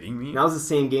kidding me? and that was the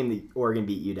same game that Oregon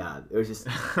beat UW. It was just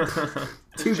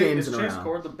 2 games in a row. Is Chase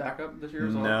Cord the backup this year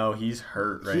as well? No, coming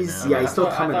now. He's still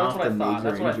coming off the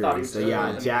major injury.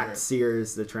 So Jack Sears.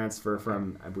 Sears, the transfer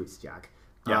from I believe it's Jack.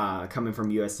 Coming from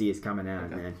USC is coming in,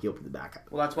 and he'll be the backup.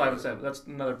 Well, that's why I would say that's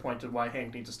another point to why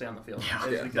Hank needs to stay on the field.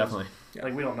 Yeah, definitely.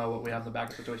 Like we don't know what we have in the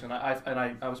backup situation.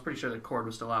 I was pretty sure that Cord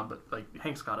was still out, but like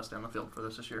Hank's got to stay on the field for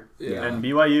this year. Yeah. And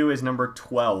BYU is number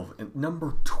 12 in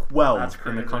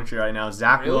the country right now.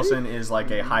 Zach Wilson is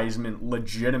like a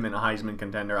legitimate Heisman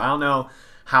contender. I don't know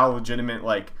how legitimate,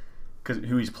 like, because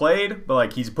who he's played, but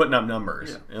like he's putting up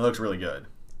numbers. Yeah. It looks really good.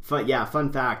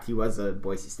 Fun fact, he was a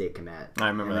Boise State commit. I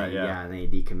remember that, and then he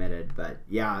decommitted. But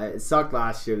yeah, it sucked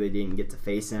last year they didn't get to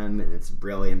face him, and it's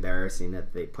really embarrassing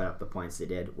that they put up the points they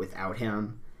did without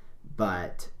him.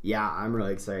 But yeah, I'm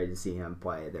really excited to see him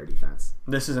play their defense.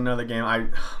 This is another game. Oh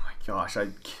my gosh,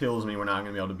 it kills me we're not going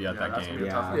to be able to be at that game.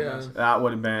 That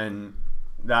would have been...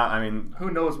 I mean,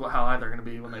 who knows how high they're going to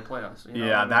be when they play us? You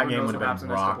know? That game would have been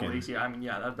rocking. That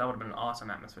would have been an awesome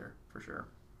atmosphere for sure.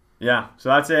 Yeah, so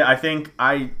that's it. I think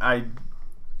I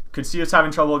could see us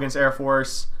having trouble against Air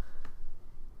Force,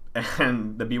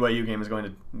 and the BYU game is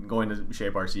going to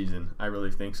shape our season. I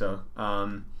really think so.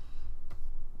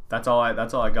 That's all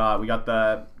I got. We got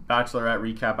the Bachelorette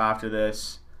recap after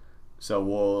this, so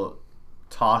we'll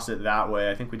toss it that way.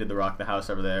 I think we did the Rock the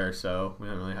House over there, so we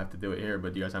don't really have to do it here.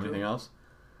 But do you guys have anything else?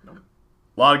 No.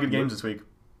 A lot of good games this week.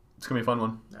 It's gonna be a fun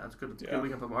one. Yeah, it's good. Good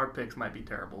weekend for our picks might be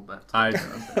terrible, but I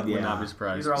would not be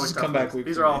surprised. These are always tough comeback weeks. week.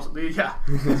 These are always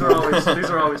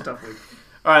tough weeks.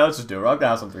 All right, let's just do it. Rock the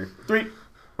House on 3. 3.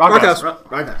 Rock House.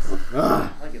 Right there. I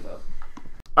give up.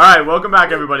 All right, welcome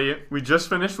back, everybody. We just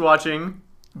finished watching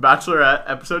Bachelorette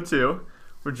episode 2.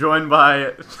 We're joined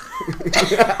by.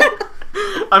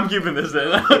 I'm keeping this in.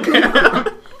 Okay.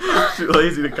 I'm too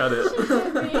lazy to cut it.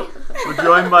 We're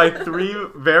joined by 3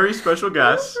 very special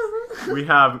guests. We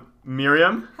have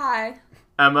Miriam. Hi.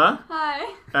 Emma.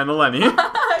 Hi. And Eleni.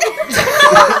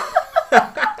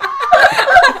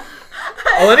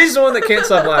 Eleni's the one that can't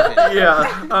stop laughing.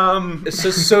 Yeah. It's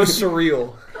just so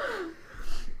surreal.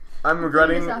 I'm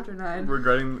regretting. It's after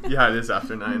 9. Yeah, it is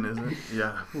after 9, isn't it?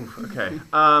 Yeah. Oof, okay.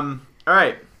 All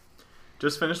right.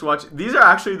 Just finished watching. These are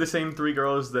actually the same 3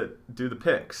 girls that do the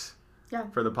picks. Yeah.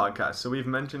 For the podcast. So we've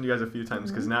mentioned you guys a few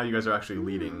times because now you guys are actually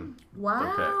leading the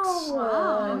picks.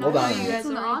 Wow. Hold on. You guys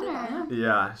are honor.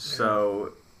 Yeah,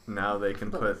 so now they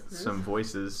can put some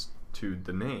voices to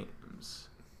the names.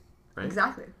 Right?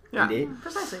 Exactly. Yeah. Indeed.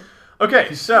 Precisely.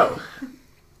 Okay, so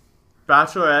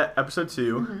Bachelorette episode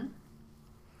 2.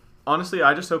 Honestly,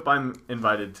 I just hope I'm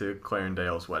invited to Claire and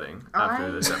Dale's wedding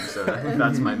after this episode. I think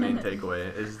that's my main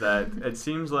takeaway, is that it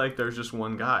seems like there's just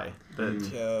one guy.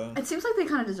 It seems like they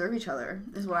kind of deserve each other,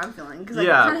 is what I'm feeling. Because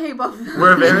Yeah. I kind of hate both of them.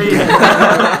 We're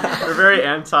very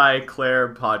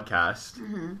anti-Claire podcast.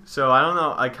 So I don't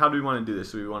know, like, how do we want to do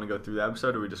this? Do we want to go through the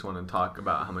episode, or we just want to talk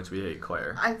about how much we hate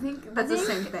Claire? I think that's the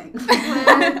same thing.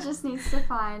 Claire just needs to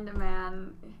find a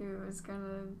man who is going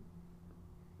to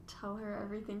tell her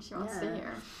everything she wants to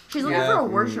hear. She's looking for a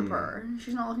worshiper.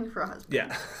 She's not looking for a husband.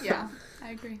 Yeah. Yeah,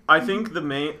 I agree. I think the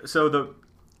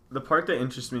part that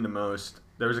interests me the most,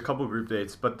 there was a couple group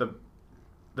dates, but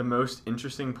the most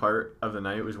interesting part of the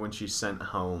night was when she sent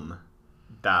home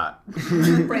that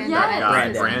guy,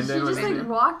 Brandon. She was just his name?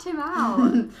 walked him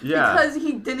out. Yeah. Because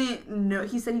he didn't know.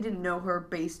 He said he didn't know her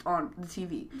based on the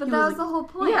TV. But He that was like, the whole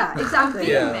point. Yeah, exactly. Of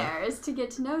being Yeah. there is to get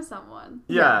to know someone.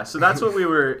 Yeah, so that's what we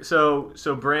were. So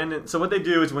Brandon. So what they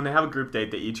do is when they have a group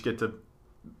date, they each get to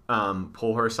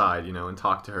pull her aside, and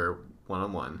talk to her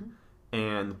one-on-one.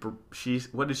 And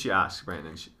what did she ask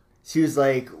Brandon? She was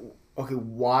like, "Okay,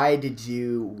 why did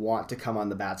you want to come on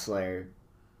The Bachelor?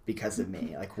 Because of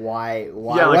me? Like, why?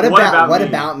 Yeah, like, what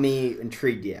about me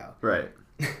intrigued you?" Right.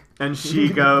 And he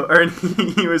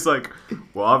was like,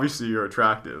 "Well, obviously you're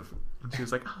attractive." And she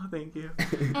was like, "Oh, thank you."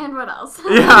 And what else?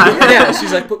 Yeah.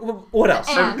 She's like, but what else?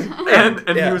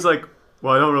 And he was like,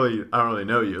 "Well, I don't really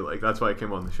know you. Like, that's why I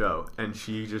came on the show." And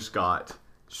she just got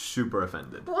super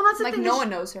offended. Well, that's the Like, thing. no one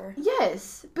knows her.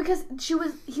 Yes, because he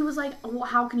was like, well,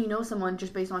 how can you know someone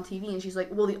just based on TV? And she's like,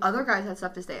 well, the other guys had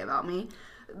stuff to say about me.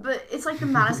 But it's like the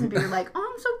Madison Beer, like, oh,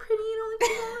 I'm so pretty,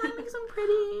 because I'm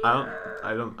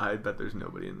pretty. I bet there's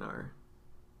nobody in our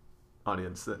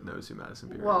audience that knows who Madison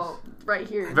Beer Well, right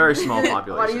here. Very small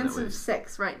population, Audience at of least.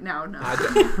 6 right now, no. I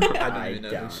don't even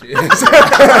know who she is.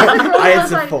 I had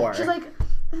some 4. She's like,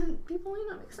 And people may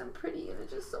not make them pretty, and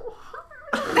it's just so hard.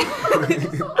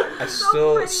 It's so hard. I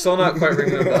So still not quite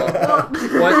ringing a bell.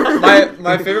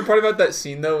 My favorite part about that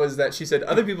scene though was that she said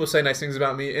other people say nice things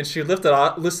about me, and she listed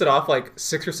off like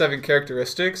 6 or 7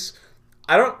 characteristics.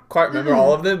 I don't quite remember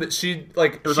all of them, but she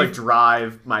like It was like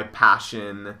drive, my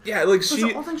passion. yeah, like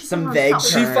Some vague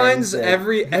she finds terms,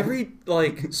 every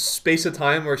like space of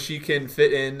time where she can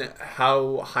fit in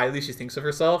how highly she thinks of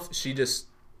herself.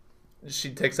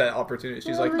 She takes that opportunity.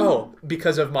 She's like, oh,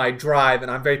 because of my drive and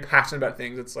I'm very passionate about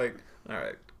things. It's like, all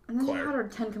right, And then Claire. she had her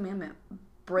 10 Commandment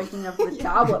breaking of the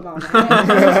tablet moment.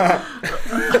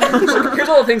 Here's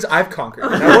all the things I've conquered.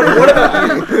 Now, what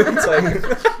about you? It's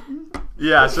like,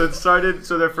 Yeah, so it started.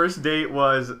 So their first date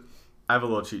was. I have a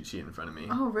little cheat sheet in front of me.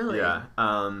 Oh, really? Yeah.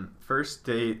 First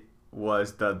date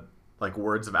was the like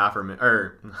words of affirmation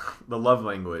or the love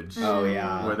language. Oh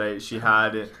yeah. Where she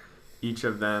had each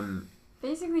of them.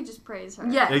 Basically, just praise her.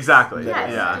 Yes. Exactly.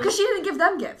 Yes. Yeah. Because she didn't give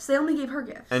them gifts. They only gave her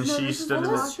gifts. And No, she this is stood in what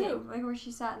the. was true. Like where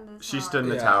she sat in the. She tower. stood in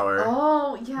the Yeah. tower.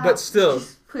 Oh, yeah. But still,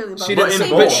 She's clearly she above didn't. in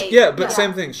them. both. But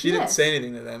same thing. She didn't Yes. say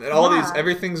anything to them. And all Yeah.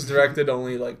 everything's directed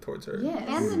only like towards her. Yes.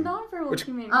 And the nonverbal Which-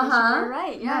 communication. You're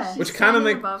right. Yeah. Yes. She's Which kind of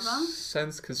standing makes above them.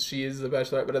 sense because she is the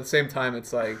Bachelorette, but at the same time,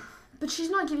 it's like But she's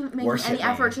not making Worship any me.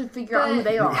 effort to figure out who But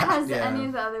they are. has Yeah. any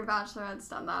of the other Bachelorettes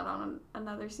done that on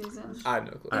another season? I have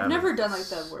no clue. I I've never done like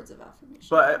the words of affirmation.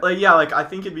 But like yeah, like I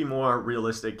think it'd be more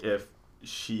realistic if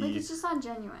she. Like it's just not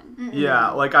genuine. Mm-mm. Yeah,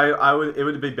 like I would. It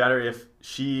would be better if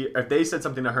they said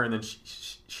something to her and then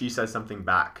she says something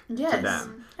back Yes. to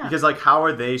them. Yeah. Because like, how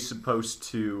are they supposed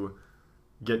to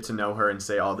get to know her and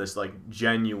say all this like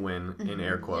genuine in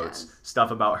air quotes Yes.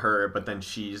 stuff about her, but then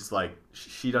she's like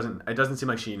she doesn't. It doesn't seem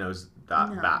like she knows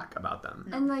that No. back about them.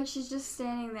 And like she's just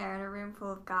standing there in a room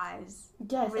full of guys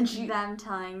Yes, with and she them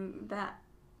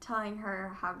telling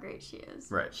her how great she is.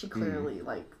 Right. she clearly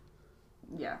like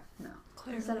yeah, no.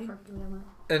 Is that a Clearly. perfect number?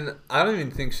 And I don't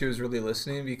even think she was really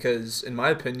listening because, in my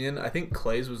opinion, I think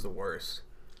Clay's was the worst.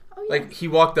 Oh yeah. Like he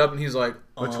walked up and he's like,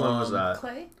 Which one was that?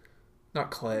 Clay? Not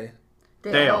Clay.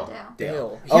 Dale.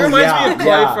 Dale. He Oh, reminds yeah, me of Clay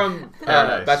yeah. from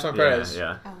Paradise. Bachelor in Paradise.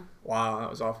 Yeah. Wow, that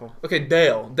was awful. Okay,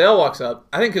 Dale. Dale walks up.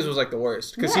 I think his was like the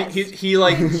worst because Yes. he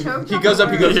like Choked he on goes the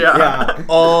up. He word. goes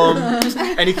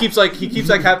Yeah. and he keeps like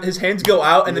his hands go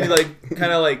out and then he like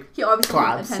kind of like He obviously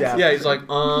Claps, attends. yeah. yeah he's like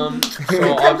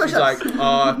so obviously like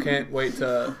can't wait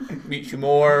to meet you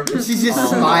more. She's just Oh.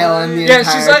 smiling the Yeah,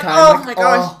 entire she's like, time. oh my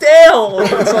gosh, Dale.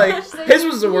 It's like She's like, his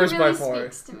was the "He worst really by far.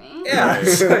 speaks to me. Yeah,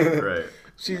 it's like, Right.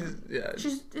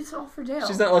 she's It's all for Dale.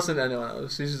 she's not listening to anyone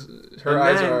else. Her And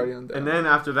eyes then- are already on Dale. And then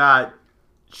after that,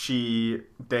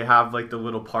 they have like the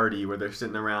little party where they're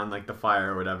sitting around like the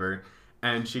fire or whatever,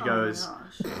 and she Oh my goes,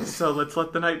 gosh. "So let's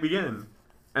let the night begin."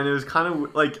 And it was kind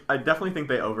of like I definitely think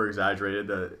they over exaggerated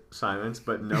the silence,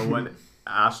 but no one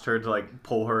asked her to like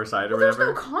pull her aside or Well, there's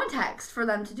whatever. no context for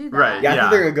them to do that. Right, Yeah, I yeah.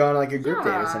 think they were going on like a group date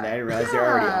or Yeah. something. I didn't realize they were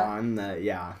already Yeah. on the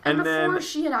yeah. And And before then-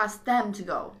 she had asked them to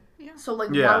go. Yeah. So like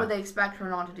Yeah. why would they expect her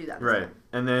not to do that? this Right, time?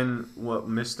 and then what?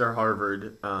 Mr.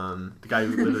 Harvard, the guy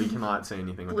who literally cannot say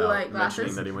anything Blue without light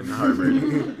mentioning glasses. that he went to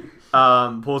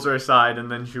Harvard, pulls her aside, and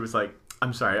then she was like,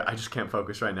 "I'm sorry, I just can't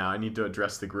focus right now. I need to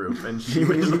address the group." And she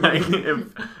was like,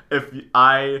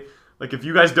 "If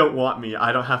you guys don't want me,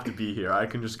 I don't have to be here. I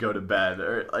can just go to bed."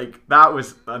 Or like that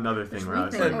was another thing where I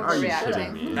was like, Sleeping. "Are you Overreacting.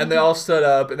 kidding me?" And they all stood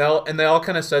up, and they all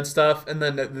kind of said stuff, and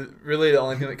then really the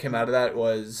only thing that came out of that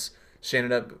was she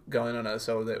ended up going on a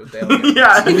so that with Dale. Again.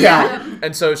 Yeah, Yeah.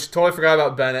 And so she totally forgot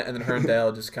about Bennett, and then her and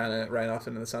Dale just kind of ran off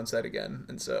into the sunset again.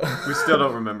 And so We still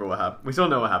don't remember what happened. We still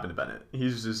know what happened to Bennett.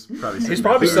 He's just probably. he's sitting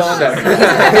probably there. still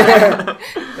on there.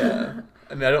 Yeah.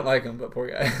 I mean, I don't like him, but poor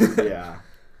guy. Yeah.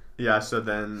 Yeah. So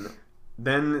then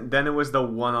it was the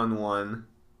one-on-one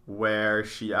where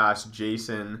she asked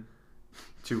Jason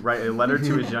to write a letter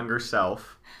to his younger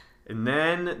self, and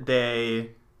then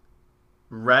they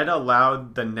read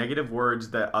aloud the negative words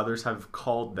that others have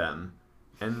called them,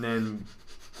 and then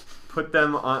put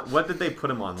them on. What did they put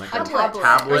them on? Like A a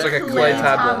tablet. It was like a clay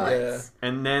tablet. tablets.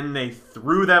 And then they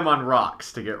threw them on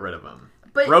rocks to get rid of them.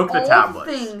 But Broke the all tablets.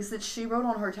 the things that she wrote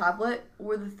on her tablet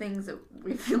were the things that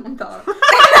we feel about.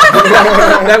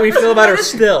 That we feel about her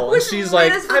still. And Which she's made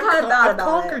like, us feel kinda bad I've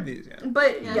about conquered it. these. Yeah.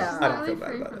 But Yeah, yeah, she's I not don't really feel bad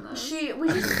free about from it. those. we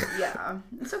just yeah,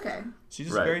 it's okay. She's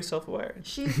just Right. very self-aware.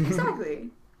 She's exactly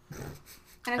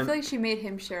And I feel like she made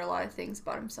him share a lot of things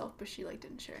about himself, but she like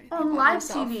didn't share anything on about live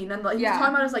herself. TV. And then like, he Yeah. was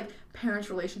talking about his like parents'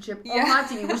 relationship Yeah. on live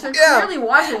TV, which they're Yeah. clearly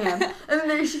watching him. And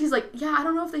then he's like, yeah, I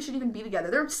don't know if they should even be together.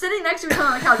 They're sitting next to each other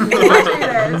on the couch watching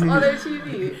this on their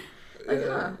TV. Like,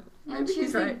 huh? And Maybe she was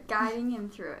he's like right. guiding him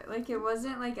through it. Like it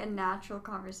wasn't like a natural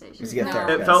conversation. He's a No.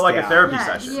 therapist. It felt like a Yeah. therapy Yes.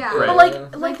 session. Yeah. Right. But like Yeah.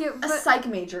 Like it- a but- psych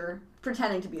major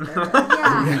pretending to be a therapist.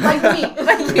 Yeah. Like me.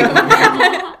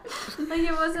 Like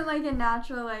it wasn't like a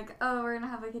natural like, oh, we're gonna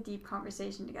have like a deep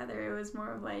conversation together. It was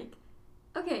more of like,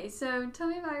 okay, so tell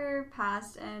me about your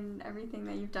past and everything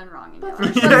that you've done wrong in your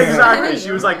life. Yeah, exactly. Yeah.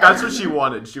 She was like, that's what she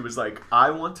wanted. She was like,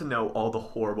 I want to know all the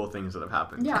horrible things that have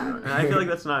happened. Yeah. To you. And I feel like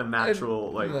that's not a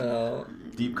natural, like, No.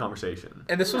 deep conversation.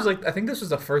 And this was like, I think this was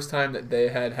the first time that they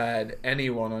had any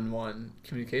one-on-one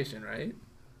communication, right?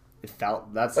 It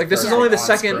felt that's Like this the is first only the on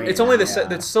second. screen, It's only the.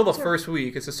 yeah. It's still the first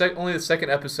week. It's only the second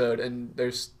episode, and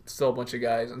there's still a bunch of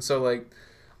guys. And so like,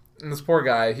 and this poor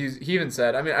guy, he even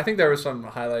said. I mean, I think there was some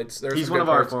highlights. There was He's some one good of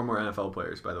our parts. former NFL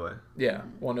players, by the way. Yeah,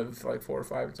 one of like 4 or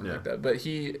 5 or something Yeah. like that. But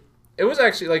it was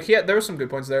actually like there were some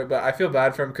good points there. But I feel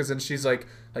bad for him because then she's like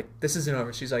this isn't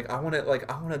over. She's like I want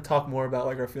to talk more about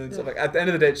like our feelings. So, like at the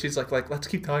end of the day, she's like let's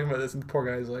keep talking about this. And the poor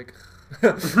guy's like,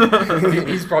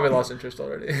 he's probably lost interest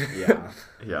already. Yeah.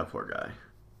 Yeah, poor guy.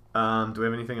 Do we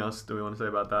have anything else do we want to say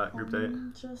about that group date?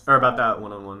 Just Or about that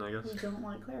one-on-one, I guess? You don't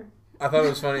like Claire. I thought it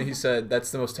was funny. He said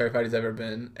that's the most terrified he's ever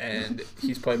been, and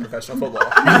he's played professional football.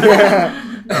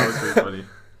 That was pretty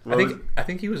funny. I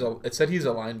think he was. It said he's a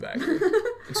linebacker,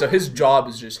 and so his job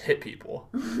is just hit people.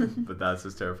 But that's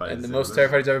as terrifying. And the as most it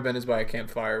terrified he's ever been is by a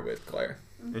campfire with Claire,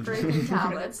 Breaking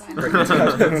tablets. Breaking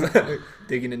tablets,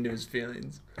 digging into his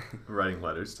feelings. Writing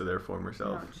letters to their former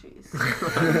self. Oh,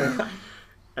 jeez.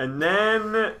 And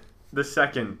then the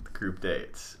second group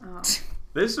date. Oh.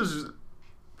 This was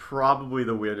probably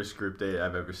the weirdest group date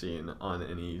I've ever seen on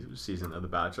any season of The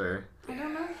Bachelor. I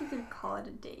don't know if you could call it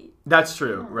a date. That's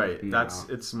true, right? No.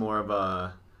 It's more of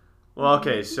a. Well,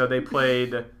 okay, so they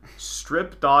played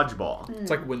strip dodgeball. It's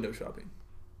like window shopping.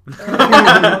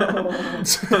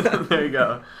 There you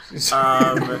go.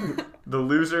 The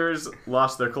losers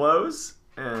lost their clothes,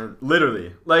 and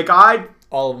literally, like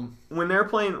All of them.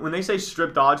 when they say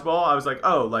strip dodgeball, I was like,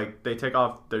 oh, like they take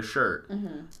off their shirt.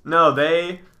 Mm-hmm. No,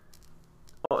 they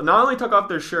not only took off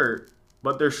their shirt,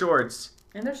 but their shorts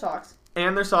And their socks.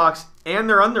 and their socks and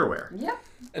their underwear. Yep.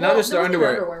 And not just their there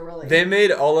wasn't underwear. really. They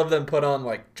made all of them put on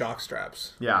like jock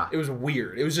straps. Yeah. It was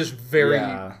weird. It was just very.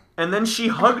 Yeah. And then she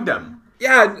hugged him.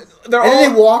 Yeah, they're And all.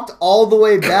 then they walked all the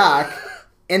way back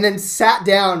and then sat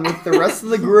down with the rest of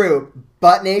the group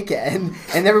butt naked.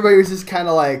 And everybody was just kind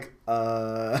of like,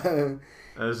 That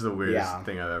is the weirdest Yeah.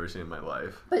 thing I've ever seen in my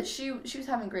life. But she was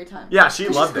having a great time. Yeah, she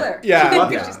 'Cause loved she's it. Claire. Yeah, She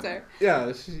loved yeah. it. Just there.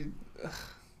 Yeah,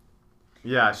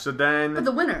 Yeah, so then But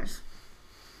the winners.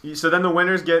 the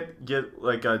winners get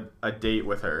like a date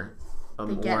with her.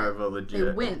 They get More it. of a legit.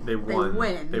 They win. They They won.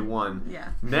 win. They won. Yeah.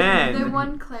 Then They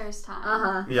won Claire's time. Uh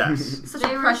huh. yes. Such They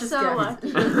a were precious so gift.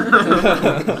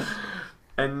 lucky.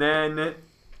 And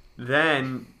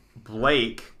then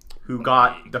Blake, who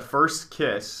got the first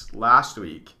kiss last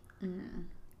week,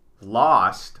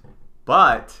 lost,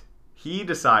 but he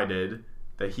decided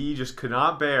that he just could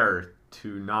not bear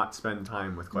to not spend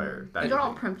time with Claire. That They got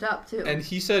all evening. primped up too. and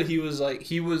he said he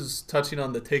was touching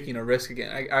on the taking a risk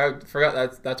again. I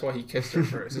forgot that's why he kissed her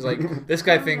first. He's like, this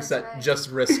guy thinks that's that right. just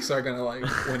risks are gonna like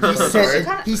win. he you sent,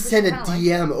 over. he sent a kinda like-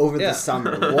 DM over Yeah. the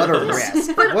summer. What a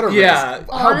risk. What a Yeah. risk.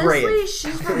 How Honestly, brave.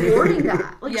 she's rewarding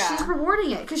that. Like Yeah. she's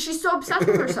rewarding it because she's so obsessed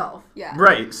with herself. Yeah.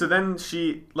 Right, so then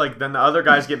then the other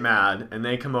guys get mad and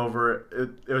they come over.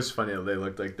 It was funny. They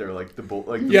looked like they're like the bull.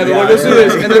 Like Yeah, they're Yeah, like, let's do yeah.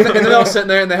 this. And then they're all sitting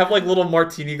there and they have like little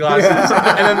martini glasses.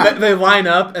 And then they line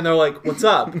up and they're like, what's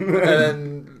up? And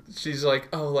then she's like,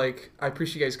 oh, like, I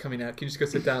appreciate you guys coming out. Can you just go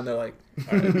sit down? They're like,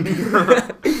 all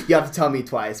right. You have to tell me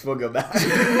twice. We'll go back.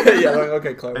 Yeah, like,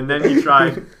 okay, Claire. And then he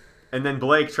tried, and then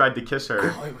Blake tried to kiss her,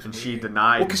 Oh, it was and she weird.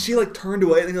 denied. Well, because she like turned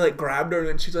away and then like grabbed her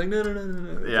and she's like, no.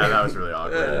 Yeah, that was really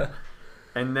awkward. Yeah.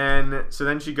 And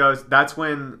then she goes. That's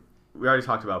when we already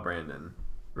talked about Brandon,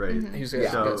 right? He was gonna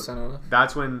Yeah. get sent off.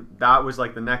 That's when that was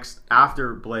like the next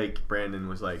after Blake. Brandon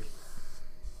was like,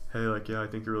 "Hey, like, yeah, I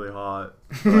think you're really hot.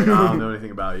 Like, I don't know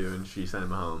anything about you," and she sent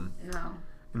him home. No.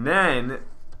 And then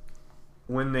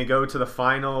when they go to the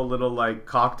final little like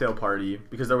cocktail party,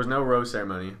 because there was no rose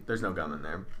ceremony. There's no gum in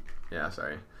there. Yeah,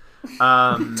 sorry.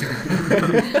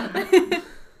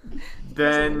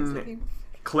 Then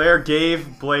Claire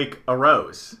gave Blake a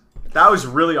rose. That was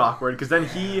really awkward because then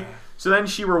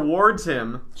she rewards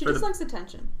him She for just the likes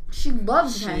attention. She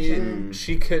loves attention.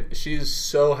 She's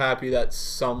so happy that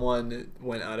someone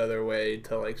went out of their way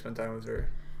to like spend time with her.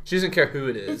 She doesn't care who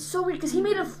it is. It's so weird because he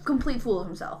made a complete fool of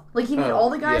himself. Like he made Oh, all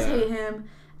the guys yeah. hate him,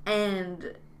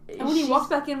 and And when he walked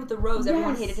back in with the rose,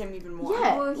 everyone Yes. hated him even more.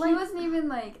 Yeah. Well, like- he wasn't even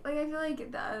like I feel like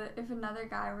if another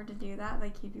guy were to do that,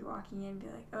 like he'd be walking in and be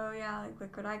like, oh yeah, like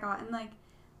look what I got, and like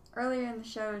earlier in the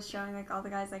show it was showing like all the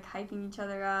guys like hyping each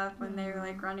other up when they were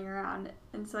like running around,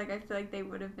 and so like I feel like they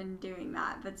would have been doing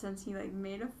that, but since he like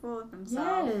made a fool of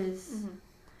himself, Yes.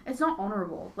 It's not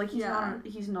honorable. Like he's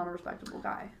not a respectable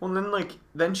guy. Well,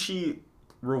 then she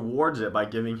rewards it by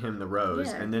giving him the rose,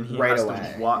 and then he Right has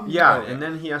away. to walk. Yeah, and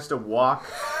then he has to walk.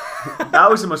 That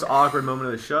was the most awkward moment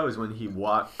of the show, is when he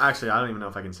walked. Actually, I don't even know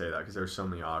if I can say that because there's so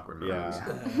many awkward moments.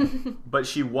 Yeah. But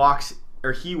he walks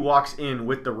in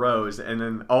with the rose, and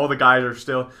then all the guys are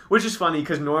still, which is funny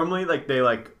because normally like they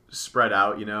like spread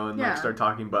out, you know, and like start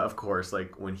talking. But of course,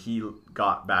 like when he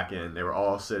got back in, they were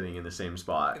all sitting in the same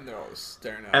spot, And they're all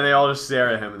staring at and they all just stare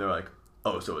at him, and they're like,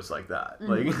 "Oh, so it's like that."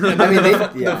 Like, I mean,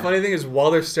 the funny thing is, while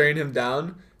they're staring him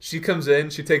down, she comes in,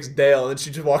 she takes Dale, and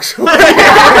she just walks away.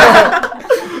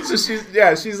 So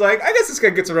she's like, I guess this guy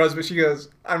gets a rose, but she goes,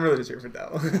 I'm really just here for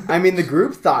Dale. I mean, the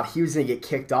group thought he was going to get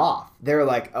kicked off. They were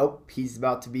like, oh, he's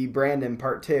about to be Brandon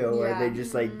part 2, or they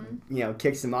just like,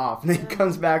 kicks him off, and then he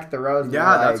comes back with the rose. And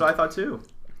that's what I thought too.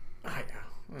 I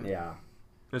know. Yeah.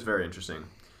 It was very interesting.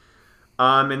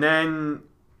 And then,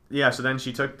 so then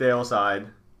she took Dale aside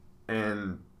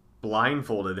and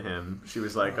blindfolded him. She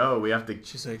was like, oh, we have to...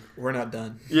 She's like, we're not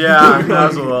done. Yeah, that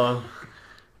was a little...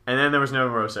 And then there was no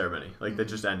rose ceremony. Like, that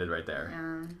just ended right there.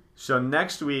 Yeah. So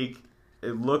next week,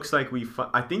 it looks like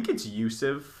I think it's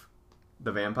Yusuf,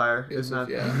 the vampire. Yusuf,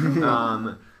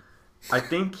 I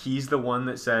think he's the one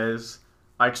that says,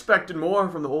 I expected more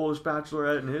from the oldest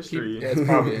Bachelorette in history. It's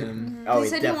probably him. He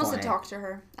said he wants to talk to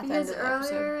her at the end because of the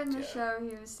earlier episode. in the show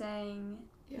he was saying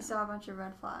he saw a bunch of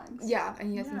red flags. Yeah,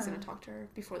 and I think he's going to talk to her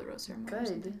before the rose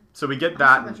ceremony. Good. So we get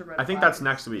that. I think that's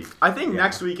next week. I think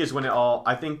next week is when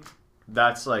I think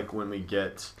that's like when we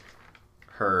get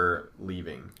her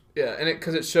leaving. Yeah, and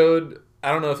because it showed,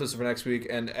 I don't know if this is for next week,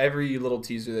 and every little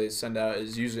teaser they send out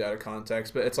is usually out of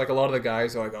context, but it's like a lot of the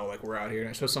guys are like, oh, like we're out here, and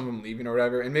it shows some of them leaving or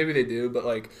whatever, and maybe they do, but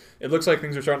like it looks like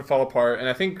things are starting to fall apart, and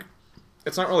I think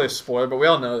it's not really a spoiler, but we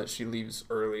all know that she leaves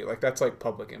early. Like that's like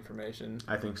public information.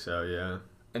 I think so, yeah.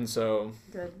 And so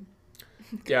Good.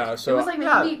 Yeah, so it was like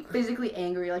making me physically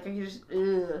angry. Like I could just,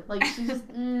 like she just.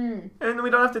 And we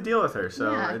don't have to deal with her,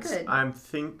 so it's. Good.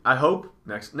 I hope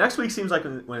next week seems like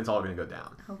when it's all going to go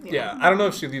down. Yeah, I don't know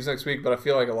if she leaves next week, but I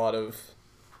feel like a lot of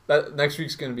that next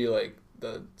week's going to be like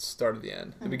the start of the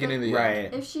end, the beginning of the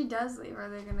end. If she does leave, are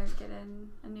they going to get in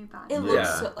a new batch?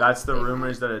 That's the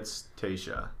rumors that it's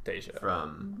Tayshia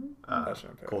from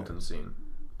Colton's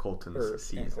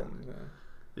season.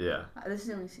 Yeah. This is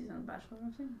the only season of Bachelor, I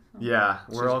think. So. Yeah,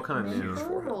 we're all kind of new.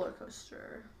 Roller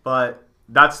coaster. But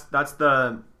that's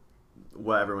the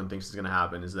what everyone thinks is going to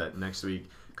happen is that next week,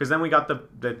 because then we got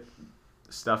the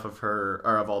stuff of her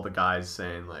or of all the guys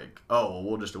saying like, oh, well,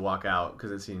 we'll just walk out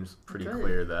because it seems pretty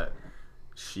clear that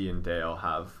she and Dale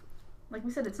have. Like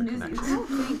we said, it's Newsies. I don't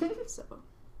think so.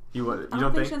 You don't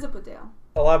don't think she ends up with Dale.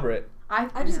 Elaborate.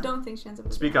 I just don't think she ends up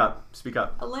with Dale. Speak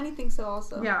up. Lenny thinks so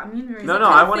also. Yeah, I mean, no,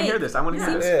 I want to hear this. I want to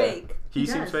hear this. this. He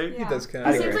seems fake. He seems fake? He does kind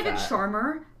of. He seems like a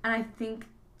charmer, and I think,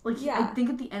 I think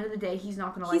at the end of the day, he's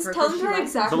not going to like her. He's telling her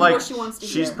exactly what she wants to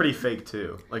hear. She's pretty fake,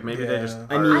 too. Like, maybe they just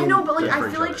I know, but, like,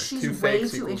 I feel like she's Two way fakes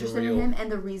too equals interested real. in him,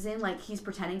 and the reason, like, he's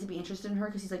pretending to be interested in her,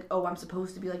 because he's like, oh, I'm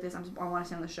supposed to be like this, I want to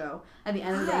stay on the show. At the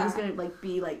end of the day, he's going to, like,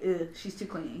 be like, ugh, she's too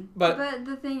clingy. But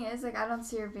the thing is, like, I don't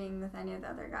see her being with any of the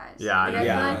other guys. Yeah, like, I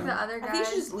feel like the other guys... I think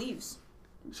she just leaves.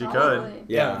 She could.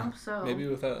 Yeah. I hope so. Maybe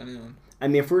without anyone. I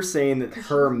mean, if we're saying that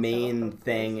her main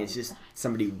thing is just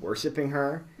somebody worshiping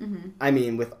her, I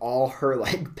mean, with all her,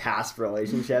 like, past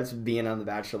relationships, being on The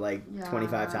Bachelor, like,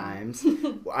 25 times,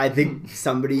 I think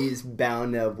somebody's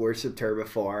bound to have worshipped her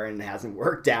before and it hasn't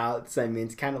worked out. So, I mean,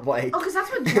 it's kind of like... Oh, because that's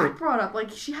what Jack brought up.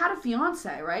 Like, she had a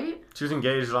fiance, right? She was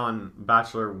engaged on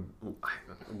Bachelor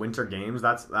Winter Games.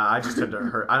 I just had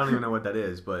heard. I don't even know what that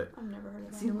is, but... I've never heard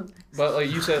of that. The Olympics. But, like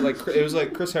you said, like it was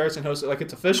like Chris Harrison hosted, like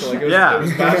it's official. Like, it was, Yeah. it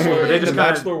was Bachelor, They just the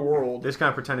kinda- Bachelor world. They just kind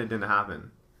of pretended it didn't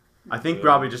happen. I think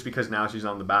probably just because now she's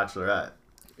on The Bachelorette.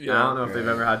 Yeah. I don't know if they've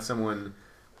ever had someone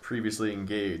previously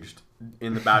engaged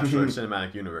in the Bachelor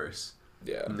cinematic universe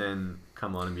and then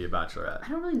come on and be a Bachelorette. I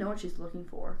don't really know what she's looking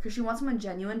for, because she wants someone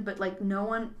genuine, but, like,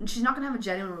 she's not going to have a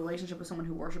genuine relationship with someone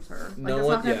who worships her. Like, No that's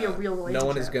one, not going to be a real relationship. No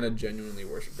one is going to genuinely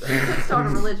worship She her. could start a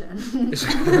religion.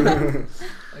 Like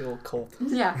a little cult.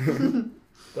 Yeah.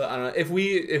 But I don't know,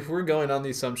 if we're going on the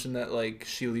assumption that like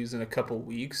she leaves in a couple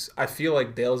weeks, I feel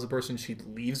like Dale's the person she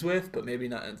leaves with, but maybe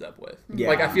not ends up with. Yeah.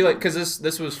 Like I feel like because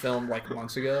this was filmed like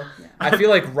months ago, I feel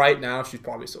like right now she's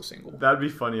probably still single. That'd be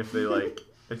funny if they like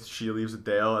she leaves with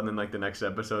Dale, and then like the next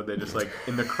episode, they just like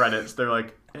in the credits, they're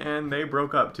like, and they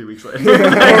broke up 2 weeks later.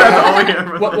 That's all we hear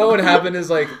from What them. would happen is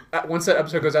like once that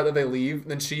episode goes out that they leave,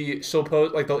 then she'll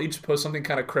post like they'll each post something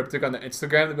kind of cryptic on their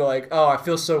Instagram. They'll be like, "Oh, I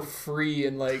feel so free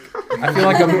and like I feel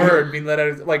like a bird being let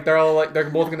out." Like they're all like they're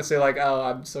both gonna say like, "Oh,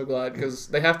 I'm so glad," because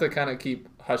they have to kind of keep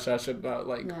hush hush about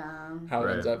like how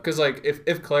it ends up. Because like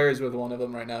if Claire is with one of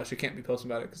them right now, she can't be posting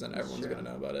about it because then everyone's gonna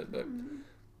know about it. But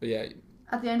yeah.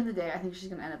 At the end of the day, I think she's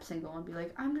gonna end up single and be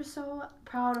like, "I'm just so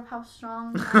proud of how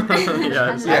strong I am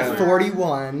At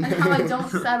 41. and how I don't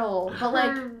settle." But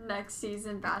like Her next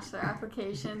season Bachelor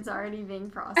application's already being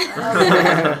processed.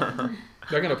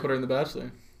 They're gonna put her in the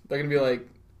Bachelor. They're gonna be like,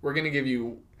 "We're gonna give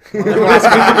you one last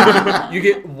guy. You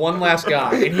get one last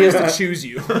guy, and he has to choose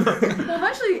you." well,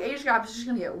 eventually the age gap is just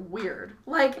gonna get weird.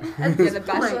 Like at this the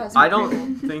Bachelor point, has I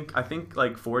don't think. I think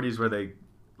like 40s where they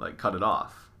like cut it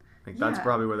off. Like that's Yeah.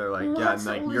 probably where they're like, well, yeah, that's and,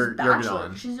 the like oldest you're Bachelor.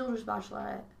 gone. She's the oldest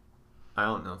Bachelorette. I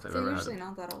don't know if they've They're ever usually had.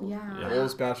 not that old. Yeah. The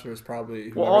oldest Bachelor is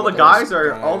probably. Well, all the whoever guys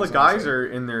are oldest guys honestly. are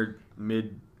in their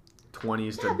mid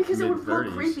 20s to Yeah, because it mid would feel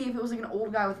 30s. creepy if it was like an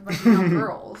old guy with a bunch of young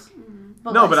girls.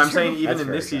 But No, like, but I'm true. saying even That's in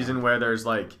this very season where there's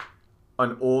like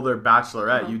an older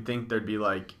Bachelorette, you'd think there'd be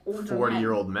like Older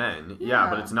 40-year-old men. Yeah,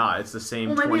 but Yeah. it's not. It's the same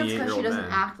Well, maybe it's because she 28-year-old doesn't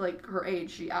men. act like her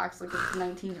age. She acts like a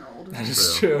 19-year-old. That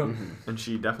is true. And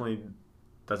she definitely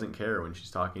doesn't care when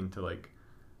she's talking to like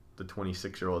the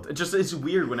 26-year-old. It's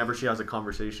weird whenever she has a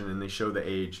conversation and they show the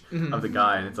age of the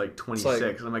guy and it's like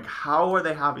 26. And I'm like, how are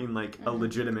they having like a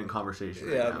legitimate conversation?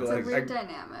 Yeah, right but now? It's a weird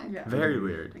dynamic. Yeah. Very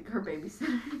weird. Like her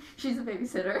babysitter. She's a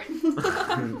babysitter.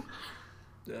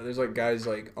 Yeah, there's like guys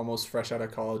like almost fresh out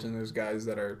of college, and there's guys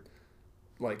that are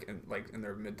like in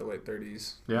their mid to late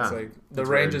 30s. Yeah. It's like the It's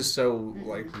range weird. is so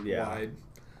like Yeah. wide.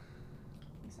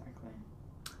 Exactly.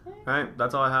 All right,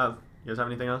 that's all I have. You guys have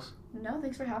anything else? No,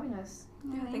 thanks for having us.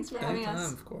 Yeah, Thanks for thank you. having Anytime,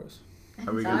 us. of course.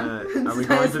 Are we Anytime. going to do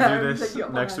Anytime this that you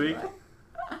want next my week? advice.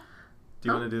 Do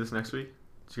you want to do this next week?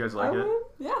 Do you guys like it?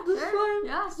 Yeah, Sure.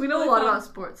 Yeah, it's We know a really lot fun. about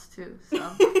sports too, so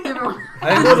everyone.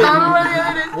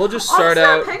 I think We'll just start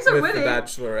out Pigs with are the winning.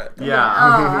 Bachelorette. Yeah.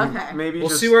 Oh, okay. Maybe We'll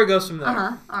just see where it goes from there.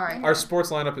 All right. Our sports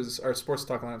talk lineup is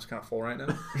kind of full right now.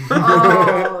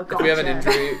 Oh, If we have an gotcha.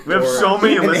 injury, we have or- so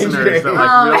many An listeners injury. that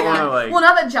like we don't Okay. want to like. Well,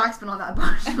 now that Jack's been on that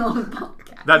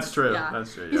podcast. That's true. Yeah.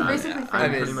 That's true. He's Yeah. basically I'm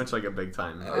famous. pretty much like a big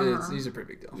time. He's a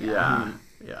pretty big deal. Yeah.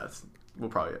 Yeah. We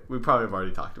probably have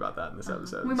already talked about that in this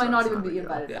episode. We so might not it's even a be big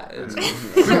deal. invited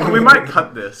Yeah, back. we might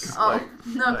cut this. Oh, like,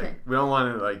 okay. like, we don't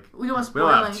want to like. We don't want to We spoil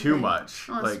don't have too anything. much.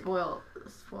 We don't want Like to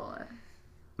spoil it.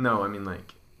 no, I mean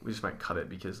like we just might cut it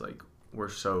because like we're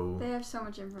so They have so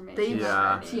much information. They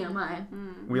Yeah. already. TMI.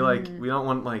 we like we don't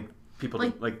want like people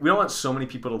to, like we don't want so many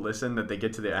people to listen that they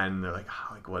get to the end and they're like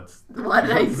what's What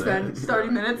did I what's spend this? 30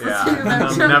 minutes Yeah, listening to and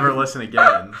them? they'll never listen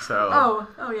again. So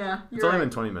Oh yeah. it's You're only right. been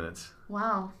 20 minutes.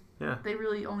 Wow. Yeah. They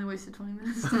really only wasted 20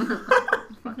 minutes.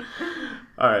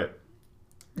 All right.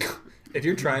 If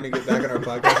you're trying to get back on our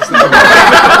podcast, it's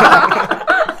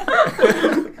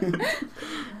not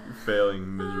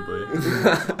Failing miserably.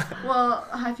 Well,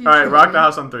 hi future. All right, rock the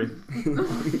house on 3. 1,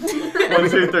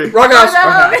 2, 3. Rock House.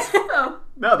 Oh,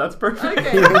 No, that's perfect.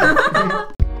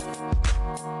 okay.